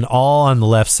Holden all on the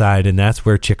left side, and that's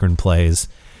where Chychrun plays.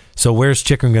 So where's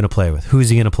Chychrun going to play with? Who's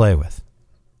he going to play with?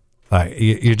 I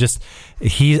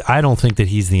don't think that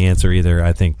he's the answer either.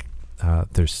 I think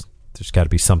there's got to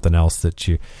be something else that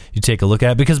you take a look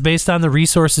at, because based on the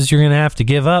resources you're going to have to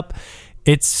give up,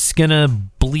 it's going to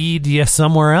bleed you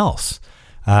somewhere else.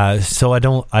 So I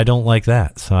don't like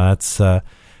that. So that's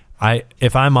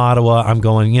if I'm Ottawa, I'm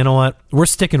going, you know what? We're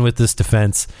sticking with this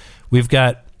defense. We've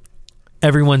got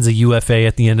everyone's a UFA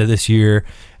at the end of this year.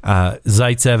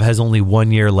 Zaitsev has only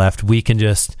 1 year left.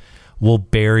 We'll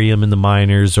bury him in the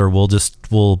minors, or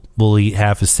we'll eat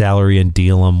half his salary and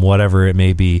deal him, whatever it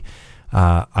may be.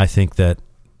 I think that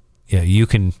you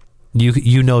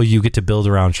get to build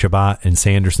around Chabot and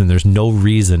Sanderson. There's no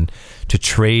reason to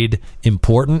trade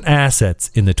important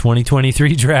assets in the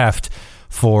 2023 draft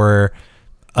for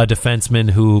a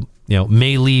defenseman who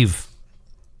may leave.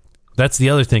 That's the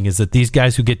other thing, is that these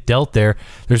guys who get dealt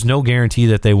there's no guarantee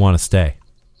that they want to stay.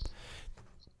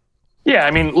 Yeah,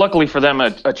 I mean, luckily for them,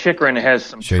 a Chychrun has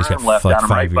some term left on him,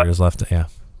 5 years left. Yeah.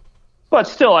 But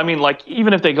still, I mean, like,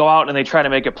 even if they go out and they try to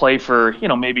make a play for,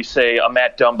 maybe say a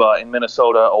Matt Dumba in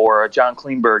Minnesota or a John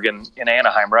Klingberg in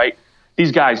Anaheim, right?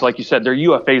 These guys, like you said, they're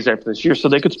UFAs after this year, so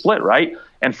they could split, right?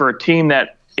 And for a team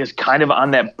that is kind of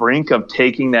on that brink of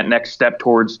taking that next step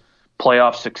towards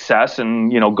playoff success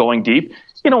and, going deep,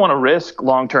 you don't want to risk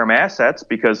long-term assets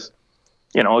because,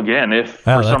 again, if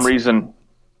for some reason,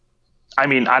 I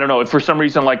mean, I don't know, if for some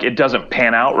reason, like, it doesn't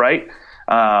pan out, right?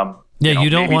 You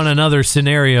don't want another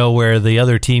scenario where the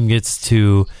other team gets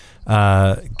to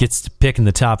pick in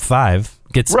the top 5,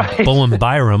 gets Bowen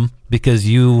Byram because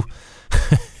you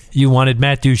wanted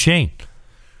Matt Duchene.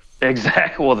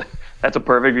 Exactly. Well, that's a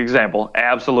perfect example.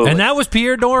 Absolutely. And that was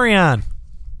Pierre Dorion.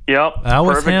 Yep. That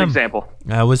was perfect him. Example.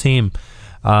 That was him.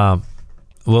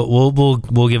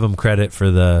 We'll give him credit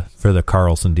for the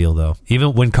Karlsson deal, though.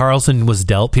 Even when Karlsson was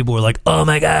dealt, people were like, "Oh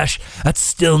my gosh, that's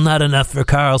still not enough for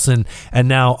Karlsson." And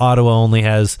now Ottawa only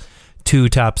has 2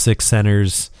 top 6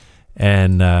 centers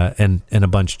and a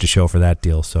bunch to show for that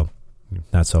deal, so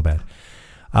not so bad.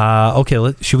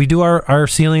 Okay, should we do our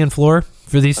ceiling and floor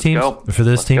for these teams? Go. For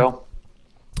this team, go.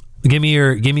 Give me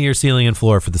your ceiling and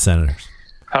floor for the Senators.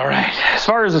 All right. As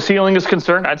far as the ceiling is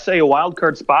concerned, I'd say a wild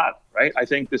card spot. Right, I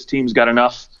think this team's got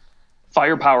enough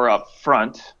firepower up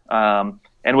front, and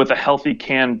with a healthy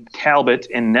Cam Talbot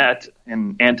in net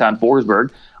and Anton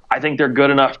Forsberg, I think they're good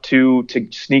enough to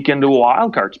sneak into a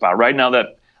wild card spot. Right now,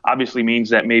 that obviously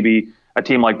means that maybe a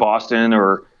team like Boston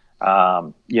or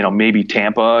maybe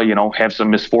Tampa, have some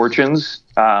misfortunes.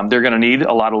 They're going to need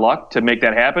a lot of luck to make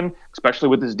that happen, especially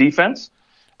with this defense.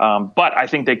 But I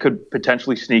think they could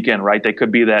potentially sneak in. Right, they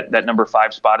could be that number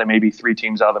 5 spot, and maybe 3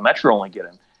 teams out of the Metro only get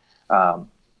in.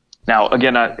 Now,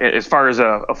 again, as far as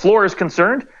a floor is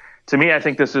concerned, to me, I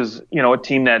think this is, a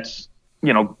team that's,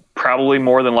 probably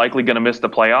more than likely going to miss the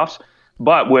playoffs.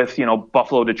 But with,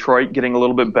 Buffalo, Detroit getting a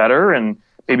little bit better and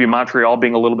maybe Montreal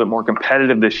being a little bit more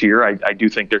competitive this year, I do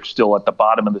think they're still at the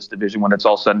bottom of this division when it's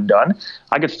all said and done.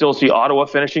 I could still see Ottawa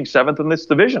finishing 7th in this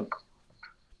division.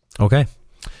 Okay.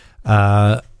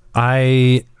 I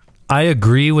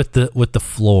agree with the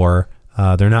floor.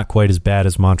 They're not quite as bad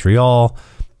as Montreal,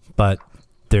 but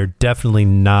they're definitely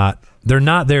not. They're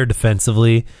not there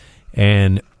defensively,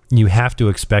 and you have to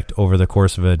expect over the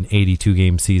course of an 82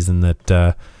 game season that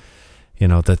that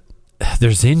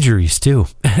there's injuries too.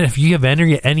 If you have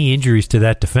any injuries to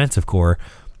that defensive core,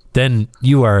 then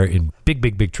you are in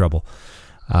big trouble.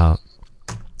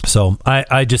 So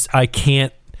I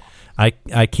can't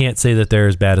say that they're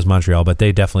as bad as Montreal, but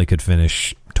they definitely could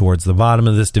finish towards the bottom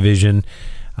of this division.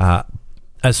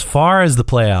 As far as the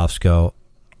playoffs go,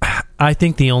 I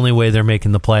think the only way they're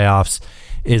making the playoffs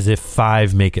is if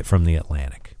 5 make it from the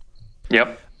Atlantic.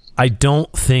 Yep. I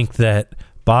don't think that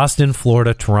Boston,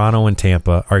 Florida, Toronto, and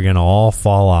Tampa are going to all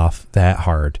fall off that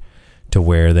hard to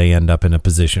where they end up in a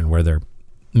position where they're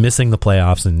missing the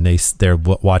playoffs and they're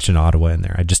watching Ottawa in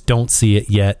there. I just don't see it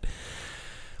yet.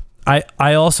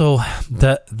 I also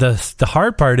the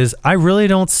hard part is I really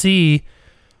don't see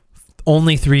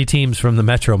only 3 teams from the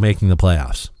Metro making the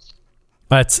playoffs.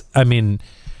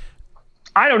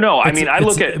 I don't know. I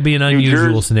look at it'd be an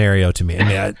unusual scenario to me.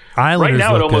 Islanders right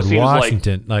now it almost good. seems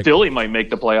Washington, like Philly might make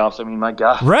the playoffs. My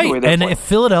God, right? And if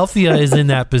Philadelphia is in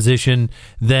that position,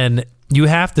 then you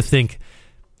have to think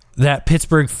that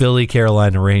Pittsburgh, Philly,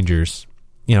 Carolina Rangers,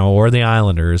 or the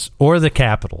Islanders or the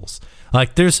Capitals.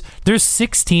 Like there's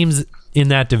 6 teams in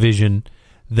that division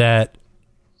that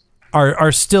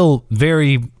are still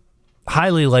very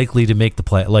highly likely to make the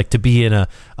play, like to be in a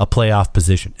playoff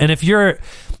position. And if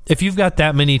you've got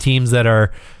that many teams that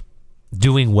are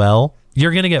doing well,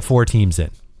 you're going to get 4 teams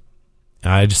in.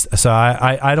 I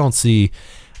don't see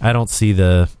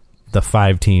the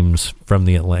 5 teams from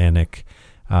the Atlantic,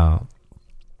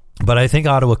 but I think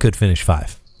Ottawa could finish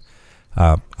 5.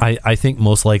 I think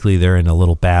most likely they're in a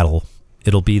little battle.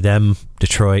 It'll be them,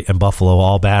 Detroit, and Buffalo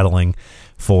all battling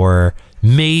for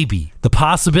maybe the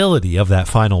possibility of that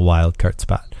final wild card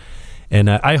spot. And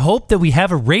I hope that we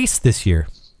have a race this year.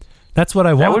 That's what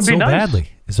I want so badly,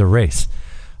 is a race.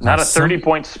 Not a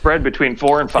 30-point spread between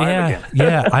 4 and 5 again.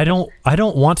 Yeah, I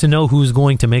don't want to know who's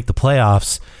going to make the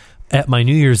playoffs at my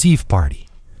New Year's Eve party.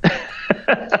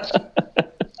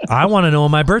 I want to know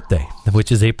on my birthday,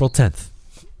 which is April 10th.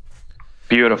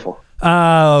 Beautiful.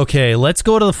 Okay, let's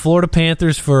go to the Florida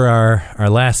Panthers for our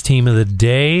last team of the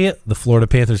day. The Florida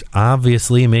Panthers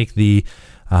obviously make the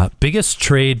biggest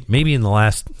trade maybe in the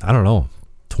last,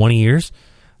 20 years.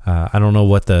 I don't know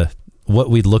what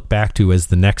we'd look back to as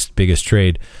the next biggest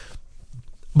trade,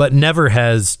 but never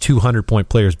has 200-point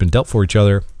players been dealt for each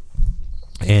other.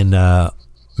 And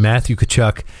Matthew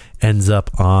Tkachuk ends up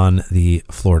on the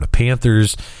Florida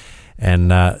Panthers,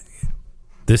 and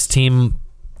this team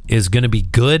is going to be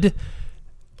good.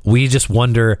 We just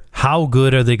wonder how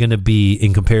good are they going to be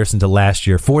in comparison to last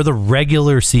year for the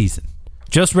regular season.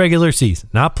 Just regular season,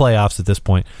 not playoffs at this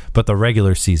point, but the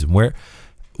regular season.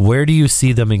 Where do you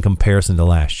see them in comparison to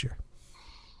last year?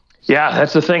 Yeah,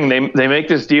 that's the thing. They make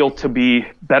this deal to be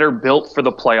better built for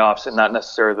the playoffs and not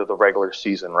necessarily the regular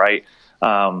season, right?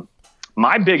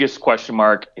 My biggest question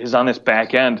mark is on this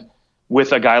back end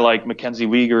with a guy like Mackenzie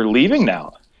Weegar leaving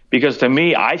now. Because to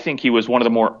me, I think he was one of the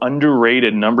more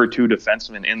underrated number 2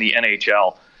 defensemen in the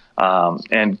NHL.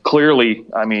 And clearly,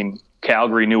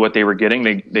 Calgary knew what they were getting.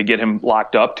 They get him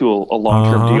locked up to a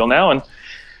long-term deal now. And,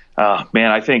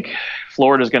 I think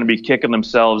Florida's going to be kicking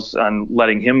themselves on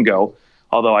letting him go.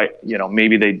 Although,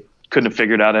 maybe they couldn't have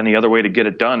figured out any other way to get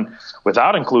it done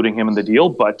without including him in the deal.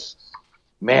 But,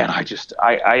 man, I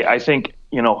think,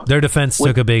 their defense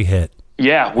took a big hit.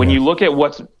 Yeah, when you look at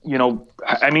what's,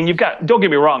 you've got, don't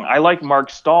get me wrong, I like Mark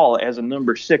Stahl as a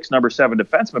number 6, number 7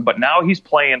 defenseman, but now he's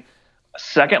playing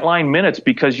second-line minutes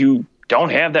because you don't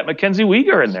have that Mackenzie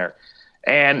Weegar in there.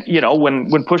 And,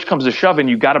 when push comes to shove and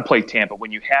you got to play Tampa,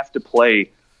 when you have to play,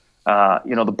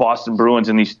 the Boston Bruins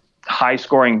and these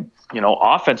high-scoring,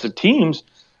 offensive teams,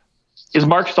 is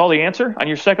Mark Stahl the answer on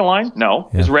your second line? No.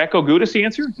 Yeah. Is Radko Gudas the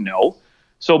answer? No.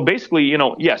 So basically,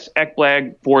 yes,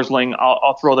 Ekblad, Forsling,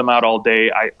 I'll throw them out all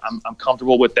day. I'm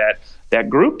comfortable with that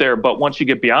group there. But once you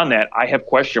get beyond that, I have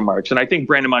question marks. And I think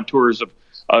Brandon Montour is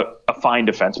a fine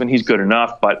defenseman. He's good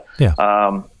enough. But,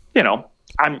 I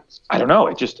don't know.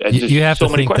 It just you have so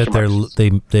to many think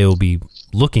that they will be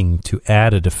looking to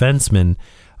add a defenseman.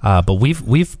 But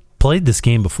we've played this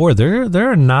game before. There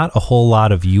are not a whole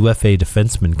lot of UFA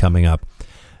defensemen coming up,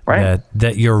 right,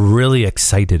 that you're really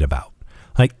excited about.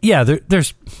 Like, yeah,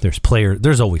 there's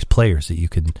always players that you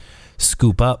can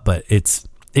scoop up, but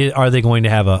are they going to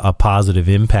have a positive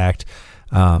impact?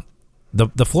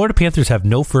 The Florida Panthers have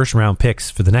no first round picks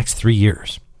for the next 3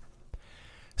 years,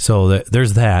 so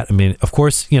there's that. Of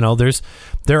course,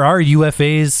 there are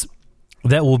UFAs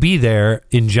that will be there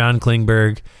in John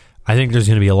Klingberg. I think there's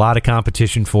going to be a lot of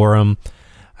competition for him.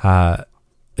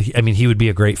 he would be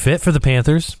a great fit for the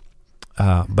Panthers,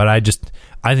 but I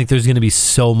think there's going to be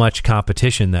so much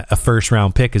competition that a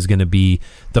first-round pick is going to be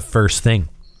the first thing.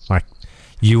 Like,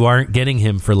 you aren't getting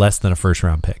him for less than a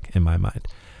first-round pick, in my mind.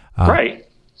 Right.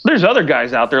 There's other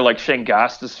guys out there like Shane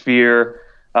Gostisbehere,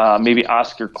 maybe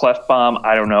Oscar Klefbom.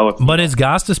 I don't know. But is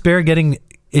Gostisbehere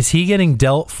getting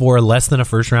dealt for less than a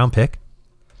first-round pick?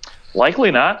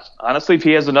 Likely not. Honestly, if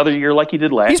he has another year like he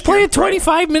did last year. He's playing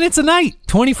 25 minutes a night,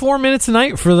 24 minutes a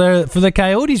night for the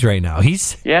Coyotes right now.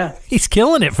 He's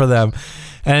killing it for them.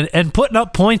 And putting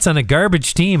up points on a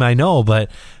garbage team, I know,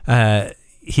 but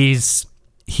he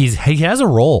has a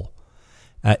role.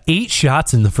 8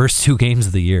 shots in the first 2 games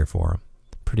of the year for him.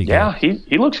 Pretty good. Yeah,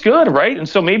 he looks good, right? And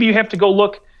so maybe you have to go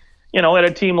look, at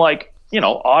a team like,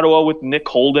 Ottawa with Nick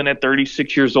Holden at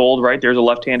 36 years old, right? There's a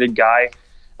left-handed guy.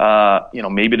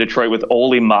 Maybe Detroit with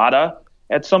Ole Mata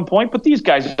at some point, but these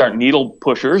guys aren't needle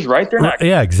pushers, right? They're not.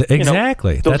 Yeah,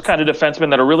 exactly. Those kind of defensemen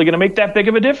that are really going to make that big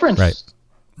of a difference.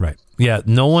 Right. Yeah,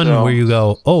 no one where you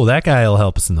go, oh, that guy will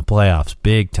help us in the playoffs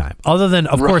big time. Other than,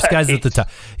 of course, guys at the top.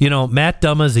 Matt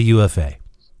Dumba's a UFA.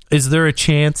 Is there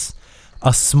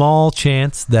a small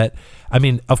chance that,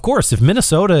 of course, if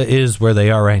Minnesota is where they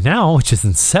are right now, which is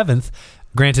in 7th,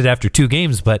 granted after 2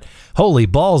 games, but holy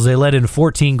balls, they let in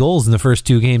 14 goals in the first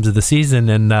 2 games of the season,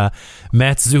 and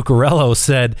Matt Zuccarello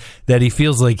said that he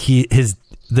feels like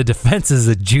the defense is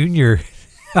a junior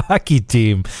hockey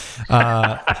team.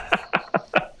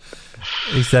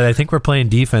 He said, I think we're playing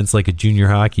defense like a junior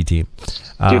hockey team.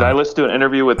 Dude, I listened to an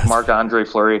interview with Marc-Andre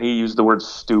Fleury, and he used the word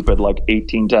stupid like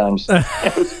 18 times.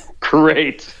 It was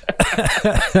great.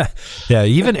 Yeah,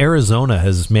 even Arizona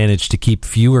has managed to keep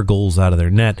fewer goals out of their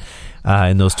net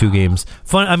in those 2 games.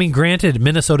 Granted,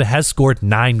 Minnesota has scored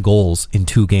 9 goals in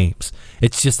 2 games.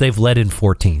 It's just they've let in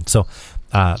 14. So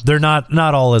they're not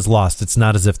all as lost. It's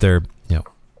not as if they're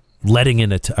letting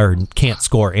in or can't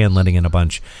score and letting in a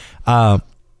bunch.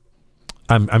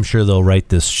 I'm sure they'll right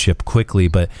this ship quickly,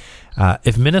 but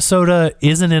if Minnesota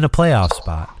isn't in a playoff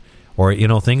spot, or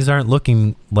things aren't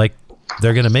looking like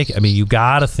they're going to make it, you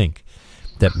got to think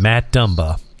that Matt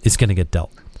Dumba is going to get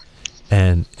dealt,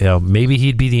 and maybe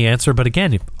he'd be the answer. But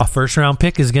again, a first-round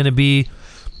pick is going to be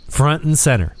front and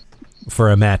center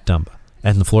for a Matt Dumba,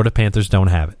 and the Florida Panthers don't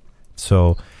have it.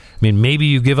 So, maybe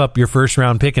you give up your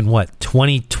first-round pick in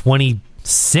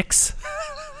 2026.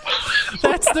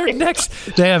 That's their next.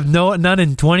 They have none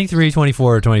in 23,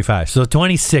 24, or 25. So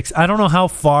 26. I don't know how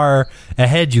far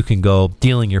ahead you can go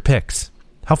dealing your picks.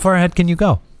 How far ahead can you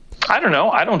go? I don't know.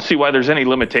 I don't see why there's any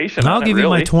limitation. I'll give you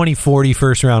my 2040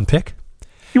 first round pick.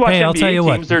 You watch NBA I'll tell you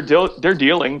teams, what. They're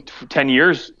dealing 10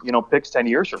 years, picks 10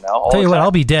 years from now. Tell you what,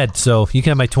 I'll be dead. So you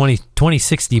can have my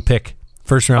 2060 pick,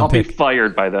 first round pick. I'll be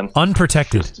fired by then.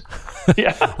 Unprotected.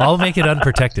 Yeah. I'll make it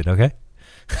unprotected, okay?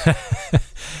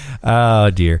 Oh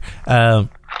dear.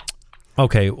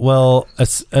 Okay, well,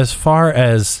 as far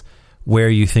as where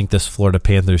you think this Florida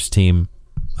Panthers team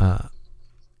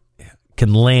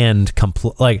can land,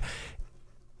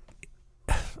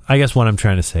 I guess what I'm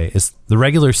trying to say is the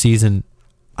regular season,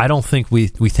 I don't think we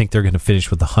think they're going to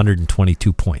finish with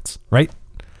 122 points, right?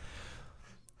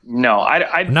 No,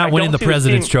 I not winning the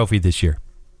President's Trophy this year.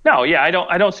 No, yeah,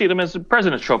 I don't see them as a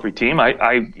President's Trophy team.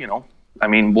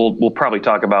 We'll probably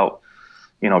talk about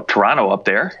Toronto up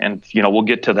there, and we'll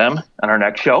get to them on our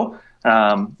next show.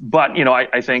 But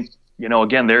I think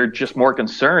again, they're just more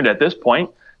concerned at this point,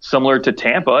 similar to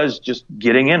Tampa, is just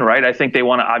getting in, right? I think they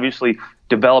want to obviously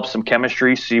develop some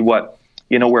chemistry, see what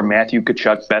where Matthew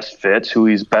Tkachuk best fits, who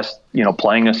he's best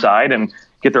playing aside, and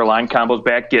get their line combos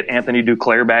back, get Anthony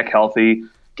Duclair back healthy,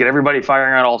 get everybody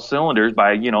firing on all cylinders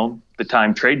by the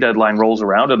time trade deadline rolls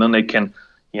around, and then they can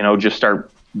just start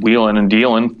wheeling and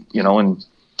dealing,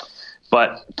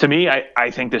 But to me,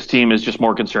 I think this team is just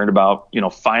more concerned about,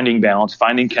 finding balance,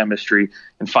 finding chemistry,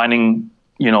 and finding,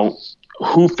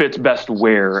 who fits best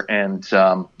where, and,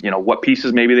 what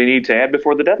pieces maybe they need to add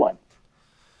before the deadline.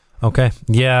 Okay.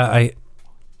 Yeah,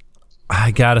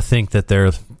 I got to think that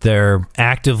they're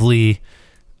actively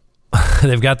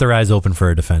they've got their eyes open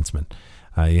for a defenseman.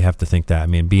 You have to think that.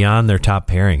 Beyond their top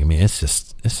pairing, it's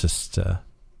just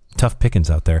tough pickings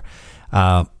out there.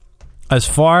 As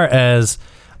far as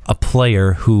a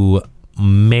player who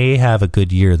may have a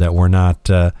good year that we're not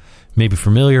maybe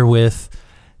familiar with,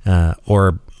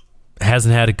 or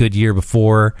hasn't had a good year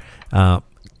before,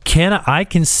 I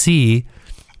can see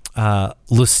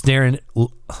Luostarinen,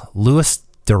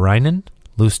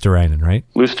 right?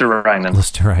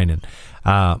 Luostarinen.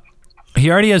 He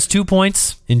already has 2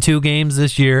 points in 2 games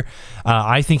this year.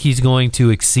 I think he's going to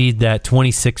exceed that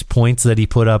 26 points that he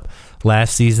put up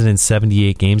last season in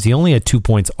 78 games. He only had 2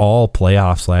 points all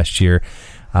playoffs last year.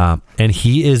 and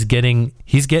he's getting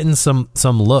some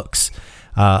looks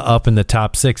up in the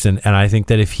top 6, and I think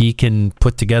that if he can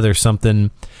put together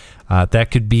something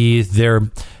that could be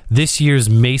this year's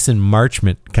Mason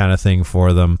Marchment kind of thing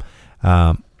for them.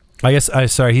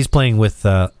 He's playing with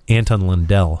Anton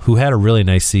Lundell, who had a really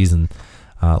nice season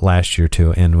last year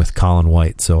too, and with Colin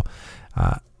White. So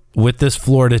with this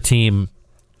Florida team,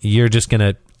 you're just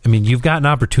gonna. I mean, you've got an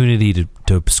opportunity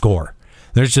to score.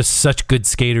 There's just such good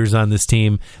skaters on this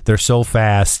team. They're so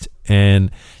fast,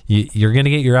 and you're going to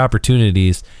get your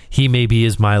opportunities. He maybe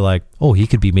is he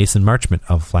could be Mason Marchment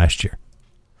of last year.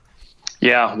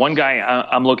 Yeah, one guy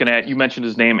I'm looking at, you mentioned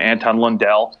his name, Anton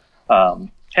Lundell.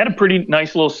 Had a pretty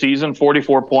nice little season,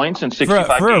 44 points in 65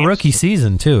 games. For a rookie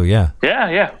season, too, yeah.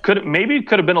 Yeah. Could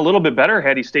have been a little bit better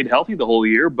had he stayed healthy the whole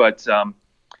year, but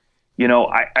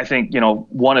I think,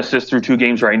 1 assist through 2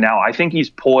 games right now. I think he's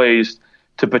poised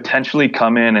to potentially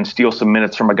come in and steal some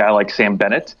minutes from a guy like Sam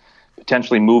Bennett,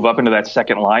 potentially move up into that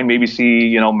second line, maybe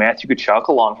see, Matthew Tkachuk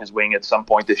along his wing at some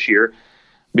point this year.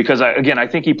 Because, I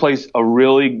think he plays a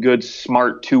really good,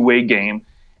 smart two-way game,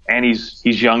 and he's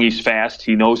young, he's fast,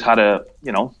 he knows how to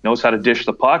dish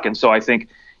the puck. And so I think,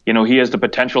 he has the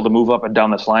potential to move up and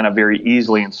down this lineup very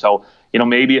easily. And so,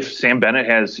 maybe if Sam Bennett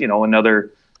has,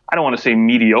 another, I don't want to say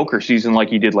mediocre season like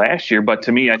he did last year, but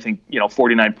to me, I think,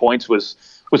 49 points was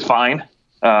fine.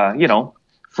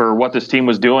 For what this team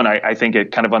was doing, I think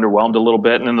it kind of underwhelmed a little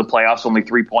bit. And in the playoffs, only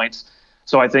 3 points.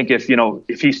 So I think if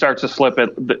he starts to slip it,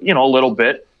 a little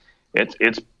bit,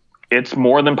 it's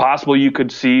more than possible you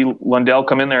could see Lundell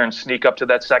come in there and sneak up to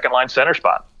that second line center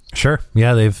spot. Sure.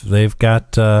 Yeah. They've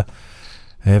got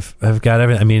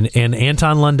everything. I mean, and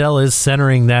Anton Lundell is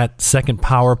centering that second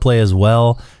power play as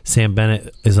well. Sam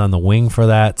Bennett is on the wing for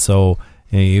that. So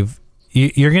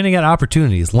you're going to get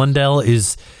opportunities. Lundell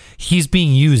he's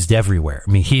being used everywhere.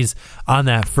 I mean, he's on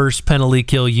that first penalty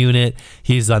kill unit.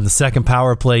 He's on the second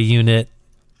power play unit.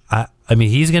 I mean,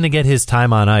 he's going to get his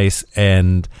time on ice,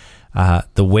 and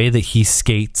the way that he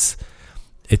skates,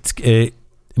 he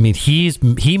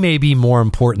may be more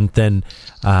important than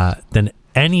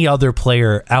any other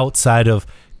player outside of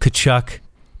Tkachuk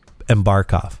and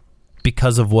Barkov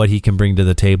because of what he can bring to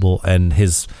the table and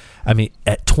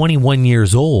at 21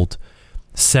 years old,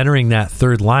 centering that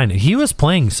third line. He was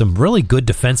playing some really good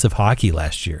defensive hockey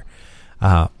last year.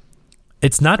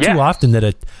 It's not too often that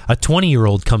a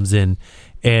 20-year-old comes in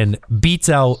and beats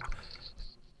out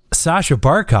Sasha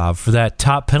Barkov for that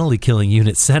top penalty killing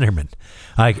unit centerman.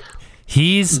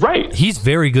 He's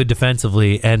very good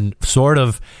defensively and sort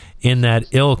of in that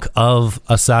ilk of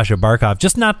a Sasha Barkov.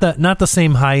 Just not the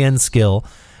same high end skill,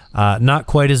 not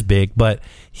quite as big, but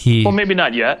maybe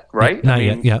not yet, right? Not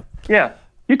yet. Yeah. Yeah.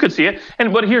 You could see it.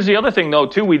 But here's the other thing, though,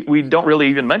 too, we don't really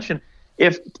even mention.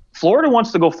 If Florida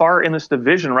wants to go far in this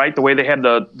division, right, the way they had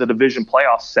the division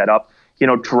playoffs set up,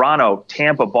 Toronto,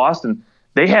 Tampa, Boston,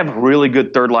 they have really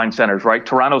good third-line centers, right?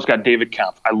 Toronto's got David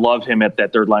Kampf. I love him at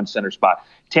that third-line center spot.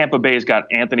 Tampa Bay's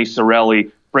got Anthony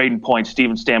Cirelli, Braden Point,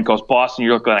 Steven Stamkos. Boston,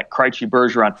 you're looking at Krejci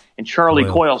Bergeron and Charlie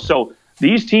Coyle. So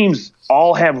these teams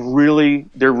all they're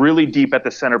really deep at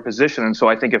the center position. And so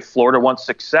I think if Florida wants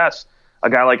success, a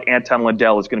guy like Anton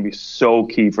Lundell is going to be so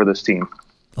key for this team.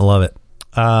 I love it.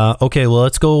 Okay, well,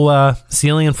 let's go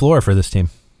ceiling and floor for this team.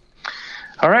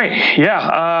 All right.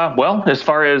 Yeah. Well, as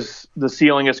far as the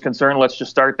ceiling is concerned, let's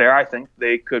just start there. I think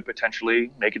they could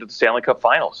potentially make it to the Stanley Cup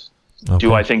Finals. Okay.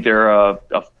 Do I think they're a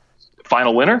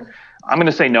final winner? I'm going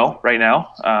to say no right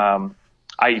now.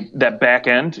 That back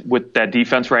end with that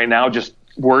defense right now just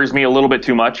worries me a little bit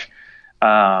too much.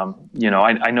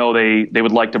 I know they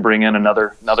would like to bring in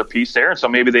another piece there, and so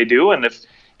maybe they do. And if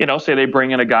say they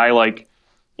bring in a guy like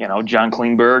John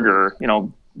Klingberg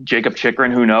or Jacob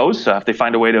Chychrun, who knows? If they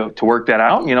find a way to work that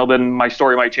out, then my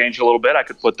story might change a little bit. I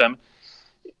could put them,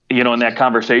 in that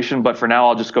conversation. But for now,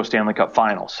 I'll just go Stanley Cup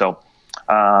Finals. So,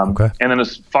 okay. And then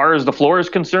as far as the floor is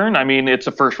concerned, I mean, it's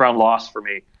a first round loss for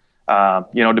me.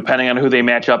 Depending on who they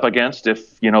match up against,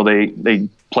 if they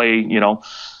play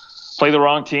the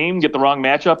wrong team, get the wrong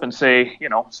matchup, and say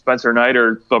Spencer Knight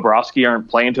or Bobrovsky aren't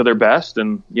playing to their best,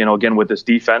 and again with this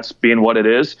defense being what it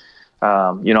is.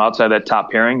 Outside that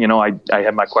top pairing, I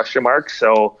have my question marks.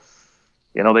 So,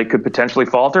 they could potentially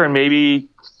falter, and maybe,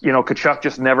 Tkachuk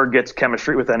just never gets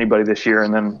chemistry with anybody this year,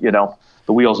 and then,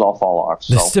 the wheels all fall off.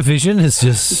 So. This division is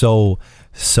just so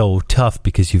tough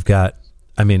because you've got,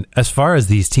 as far as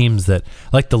these teams that,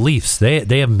 like the Leafs, they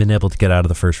haven't been able to get out of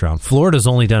the first round. Florida's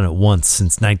only done it once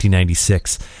since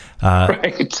 1996.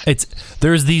 Right.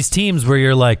 There's these teams where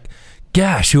you're like,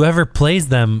 gosh, whoever plays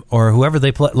them or whoever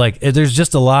they play, like there's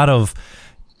just a lot of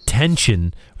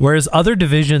tension, whereas other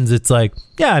divisions, it's like,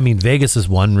 yeah, I mean, Vegas has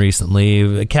won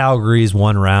recently, Calgary's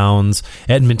won rounds,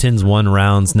 Edmonton's won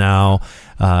rounds now,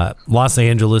 Los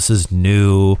Angeles is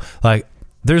new. Like,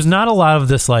 there's not a lot of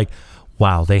this like,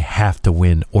 wow, they have to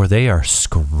win or they are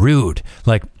screwed.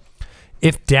 Like,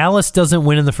 if Dallas doesn't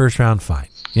win in the first round, fine.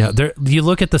 You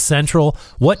look at the Central,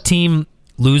 what team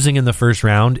losing in the first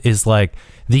round is like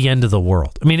the end of the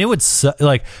world. I mean, it would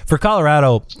like for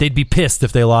Colorado, they'd be pissed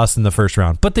if they lost in the first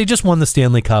round, but they just won the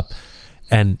Stanley Cup,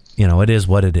 and it is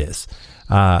what it is.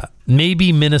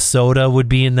 Maybe Minnesota would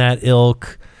be in that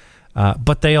ilk,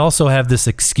 but they also have this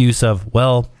excuse of,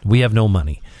 well, we have no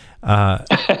money.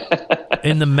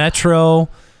 In the Metro,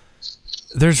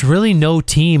 there's really no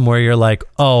team where you're like,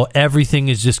 oh, everything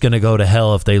is just going to go to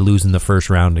hell if they lose in the first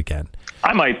round again.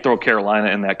 I might throw Carolina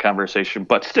in that conversation,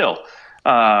 but still.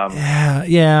 But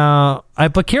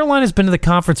Carolina's been to the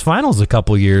conference finals a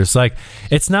couple years. Like,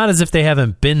 it's not as if they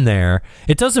haven't been there.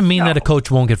 It doesn't mean that a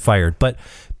coach won't get fired. But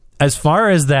as far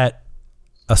as that,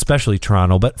 especially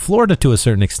Toronto, but Florida to a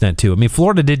certain extent too. I mean,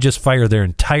 Florida did just fire their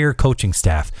entire coaching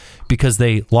staff because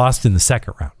they lost in the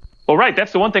second round. Well, right.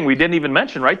 That's the one thing we didn't even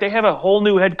mention, right? They have a whole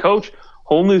new head coach,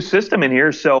 whole new system in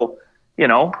here. So,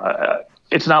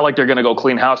 it's not like they're going to go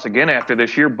clean house again after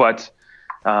this year. But,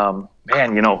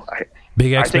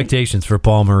 big expectations for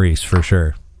Paul Maurice for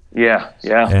sure. Yeah.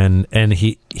 And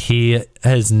he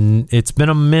has. It's been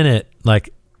a minute,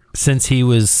 like, since he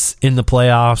was in the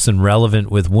playoffs and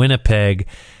relevant with Winnipeg.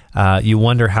 You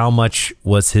wonder how much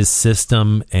was his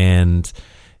system, and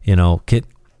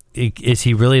is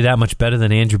he really that much better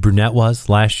than Andrew Brunette was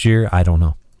last year? I don't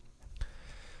know.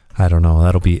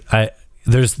 That'll be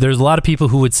there's a lot of people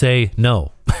who would say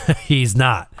no, he's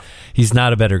not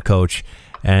a better coach,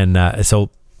 and so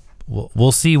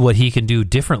we'll see what he can do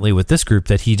differently with this group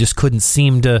that he just couldn't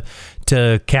seem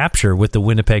to capture with the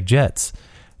Winnipeg Jets,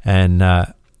 and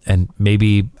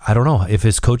maybe, I don't know if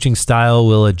his coaching style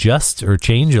will adjust or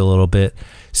change a little bit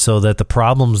so that the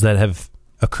problems that have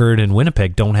occurred in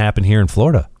Winnipeg don't happen here in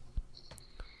Florida.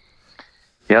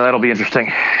 Yeah, that'll be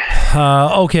interesting.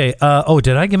 Okay.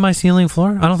 Did I give my ceiling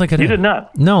floor? I don't think I did. You did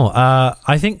not. No.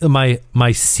 I think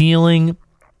my ceiling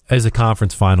is a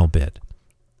conference final bid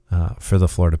for the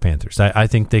Florida Panthers. I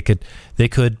think they could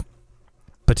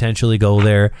potentially go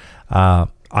there. I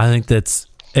think it's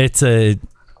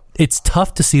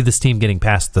tough to see this team getting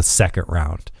past the second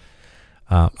round.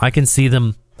 I can see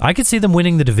them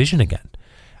winning the division again.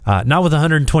 Not with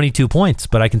 122 points,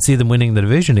 but I can see them winning the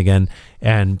division again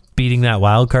and beating that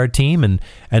wild card team and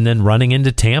then running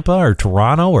into Tampa or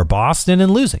Toronto or Boston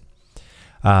and losing.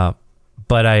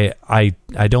 But I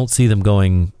don't see them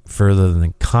going further than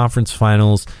the conference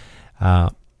finals. I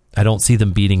don't see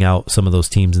them beating out some of those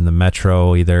teams in the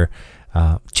Metro either.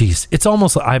 It's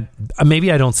almost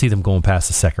maybe I don't see them going past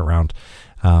the second round.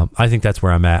 I think that's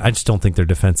where I'm at. I just don't think their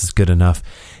defense is good enough.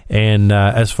 And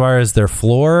as far as their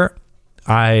floor,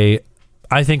 I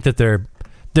think that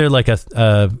they're like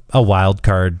a wild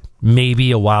card,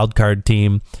 maybe a wild card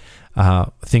team.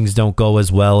 Things don't go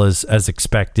as well as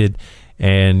expected,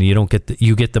 and you get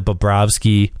the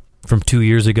Bobrovsky from 2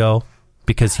 years ago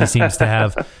because he seems to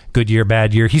have good year,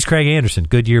 bad year. He's Craig Anderson,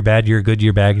 good year, bad year, good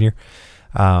year, bad year.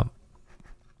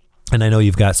 And I know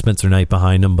you've got Spencer Knight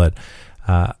behind him, but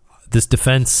this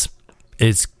defense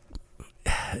is.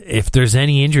 If there's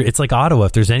any injury, it's like Ottawa.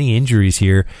 If there's any injuries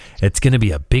here, it's going to be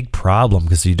a big problem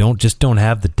because you don't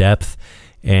have the depth,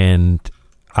 and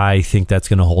I think that's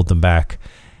going to hold them back.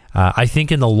 I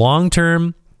think in the long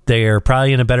term, they are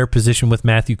probably in a better position with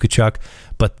Matthew Tkachuk,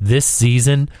 but this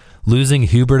season, losing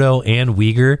Huberdeau and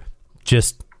Weegar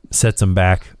just sets them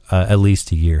back at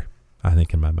least a year, I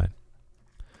think, in my mind.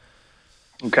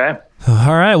 Okay.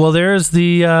 All right. Well, there's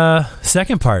the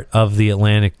second part of the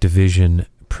Atlantic Division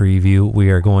preview. We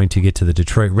are going to get to the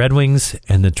Detroit Red Wings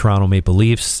and the Toronto Maple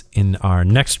Leafs in our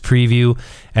next preview,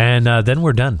 and then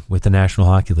we're done with the National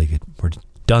Hockey League. We're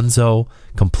donezo,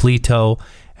 completo,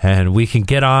 and we can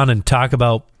get on and talk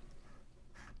about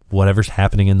whatever's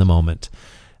happening in the moment.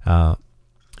 By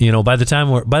the time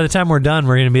we're done,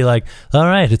 we're going to be like, all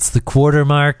right, it's the quarter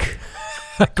mark.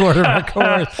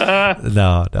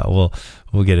 No,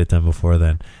 we'll get it done before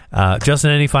then.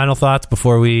 Justin, any final thoughts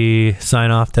before we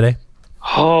sign off today?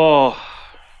 Oh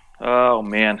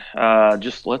man.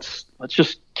 Let's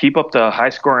just keep up the high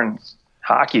scoring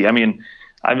hockey. I mean,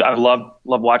 I love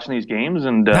watching these games,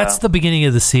 and that's the beginning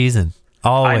of the season.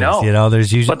 Always, I know.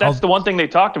 There's usually, but that's the one thing they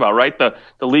talked about, right? The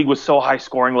league was so high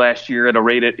scoring last year at a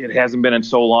rate it hasn't been in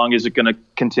so long. Is it going to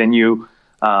continue?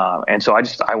 And so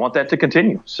I want that to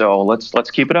continue. So let's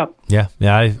keep it up. Yeah.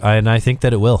 I think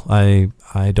that it will. I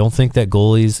don't think that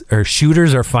goalies or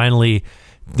shooters are finally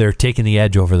they're taking the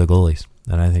edge over the goalies,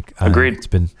 and I think Agreed. It's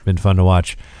been fun to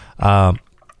watch.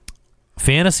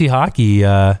 Fantasy hockey,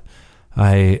 I'm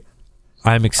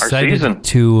excited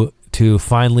to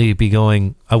finally be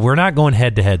going. We're not going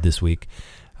head to head this week,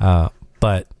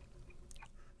 but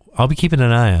I'll be keeping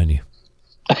an eye on you.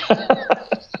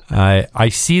 I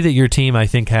see that your team, I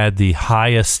think, had the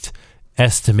highest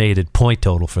estimated point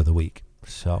total for the week.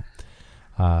 So,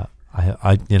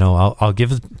 I'll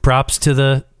give props to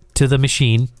the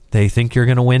machine. They think you're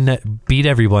going to beat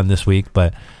everyone this week,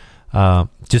 but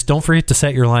just don't forget to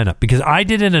set your lineup, because I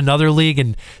did in another league,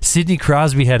 and Sidney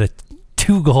Crosby had a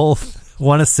 2-goal,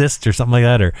 1 assist or something like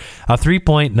that, or a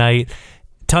 3-point night,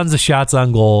 tons of shots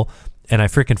on goal, and I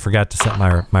freaking forgot to set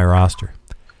my roster.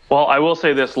 Well, I will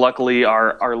say this. Luckily,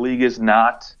 our league is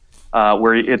not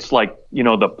where it's like,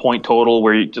 the point total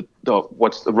where you just,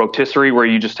 what's the rotisserie, where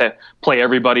you just play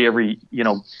everybody every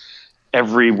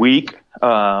week,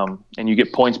 and you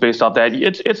get points based off that.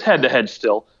 It's head to head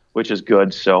still, which is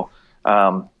good. So,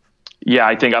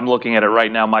 I think I'm looking at it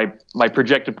right now. My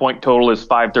projected point total is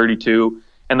 532,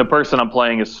 and the person I'm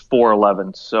playing is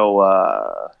 411.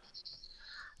 So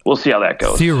we'll see how that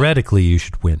goes. Theoretically, you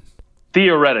should win.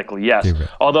 Theoretically, yes.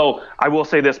 Although I will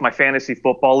say this, my fantasy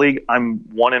football league, I'm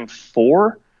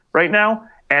 1-4 right now,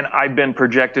 and I've been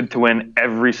projected to win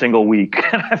every single week,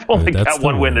 and I've only got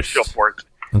one win to show for it.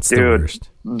 That's the worst.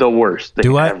 The worst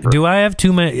thing ever. Do I have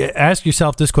too many? Ask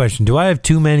yourself this question: do I have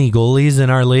too many goalies in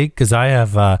our league? Because I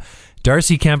have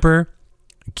Darcy Kemper,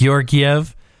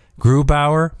 Georgiev,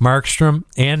 Grubauer, Markstrom,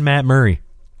 and Matt Murray.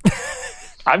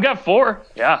 I've got 4.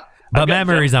 Yeah. But Matt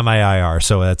Murray's on my IR,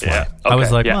 so that's why. Okay, I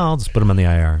was like, well, I'll just put him on the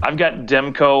IR. I've got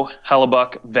Demko,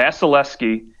 Hellebuck,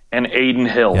 Vasilevsky, and Aiden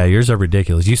Hill. Yeah, yours are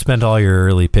ridiculous. You spent all your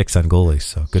early picks on goalies,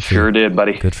 so good for you. Sure did,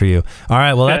 buddy. Good for you. All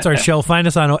right, well, that's our show. Find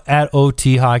us on at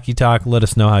OT Hockey Talk. Let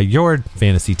us know how your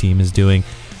fantasy team is doing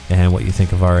and what you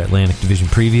think of our Atlantic Division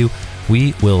preview.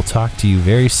 We will talk to you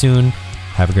very soon.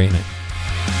 Have a great night.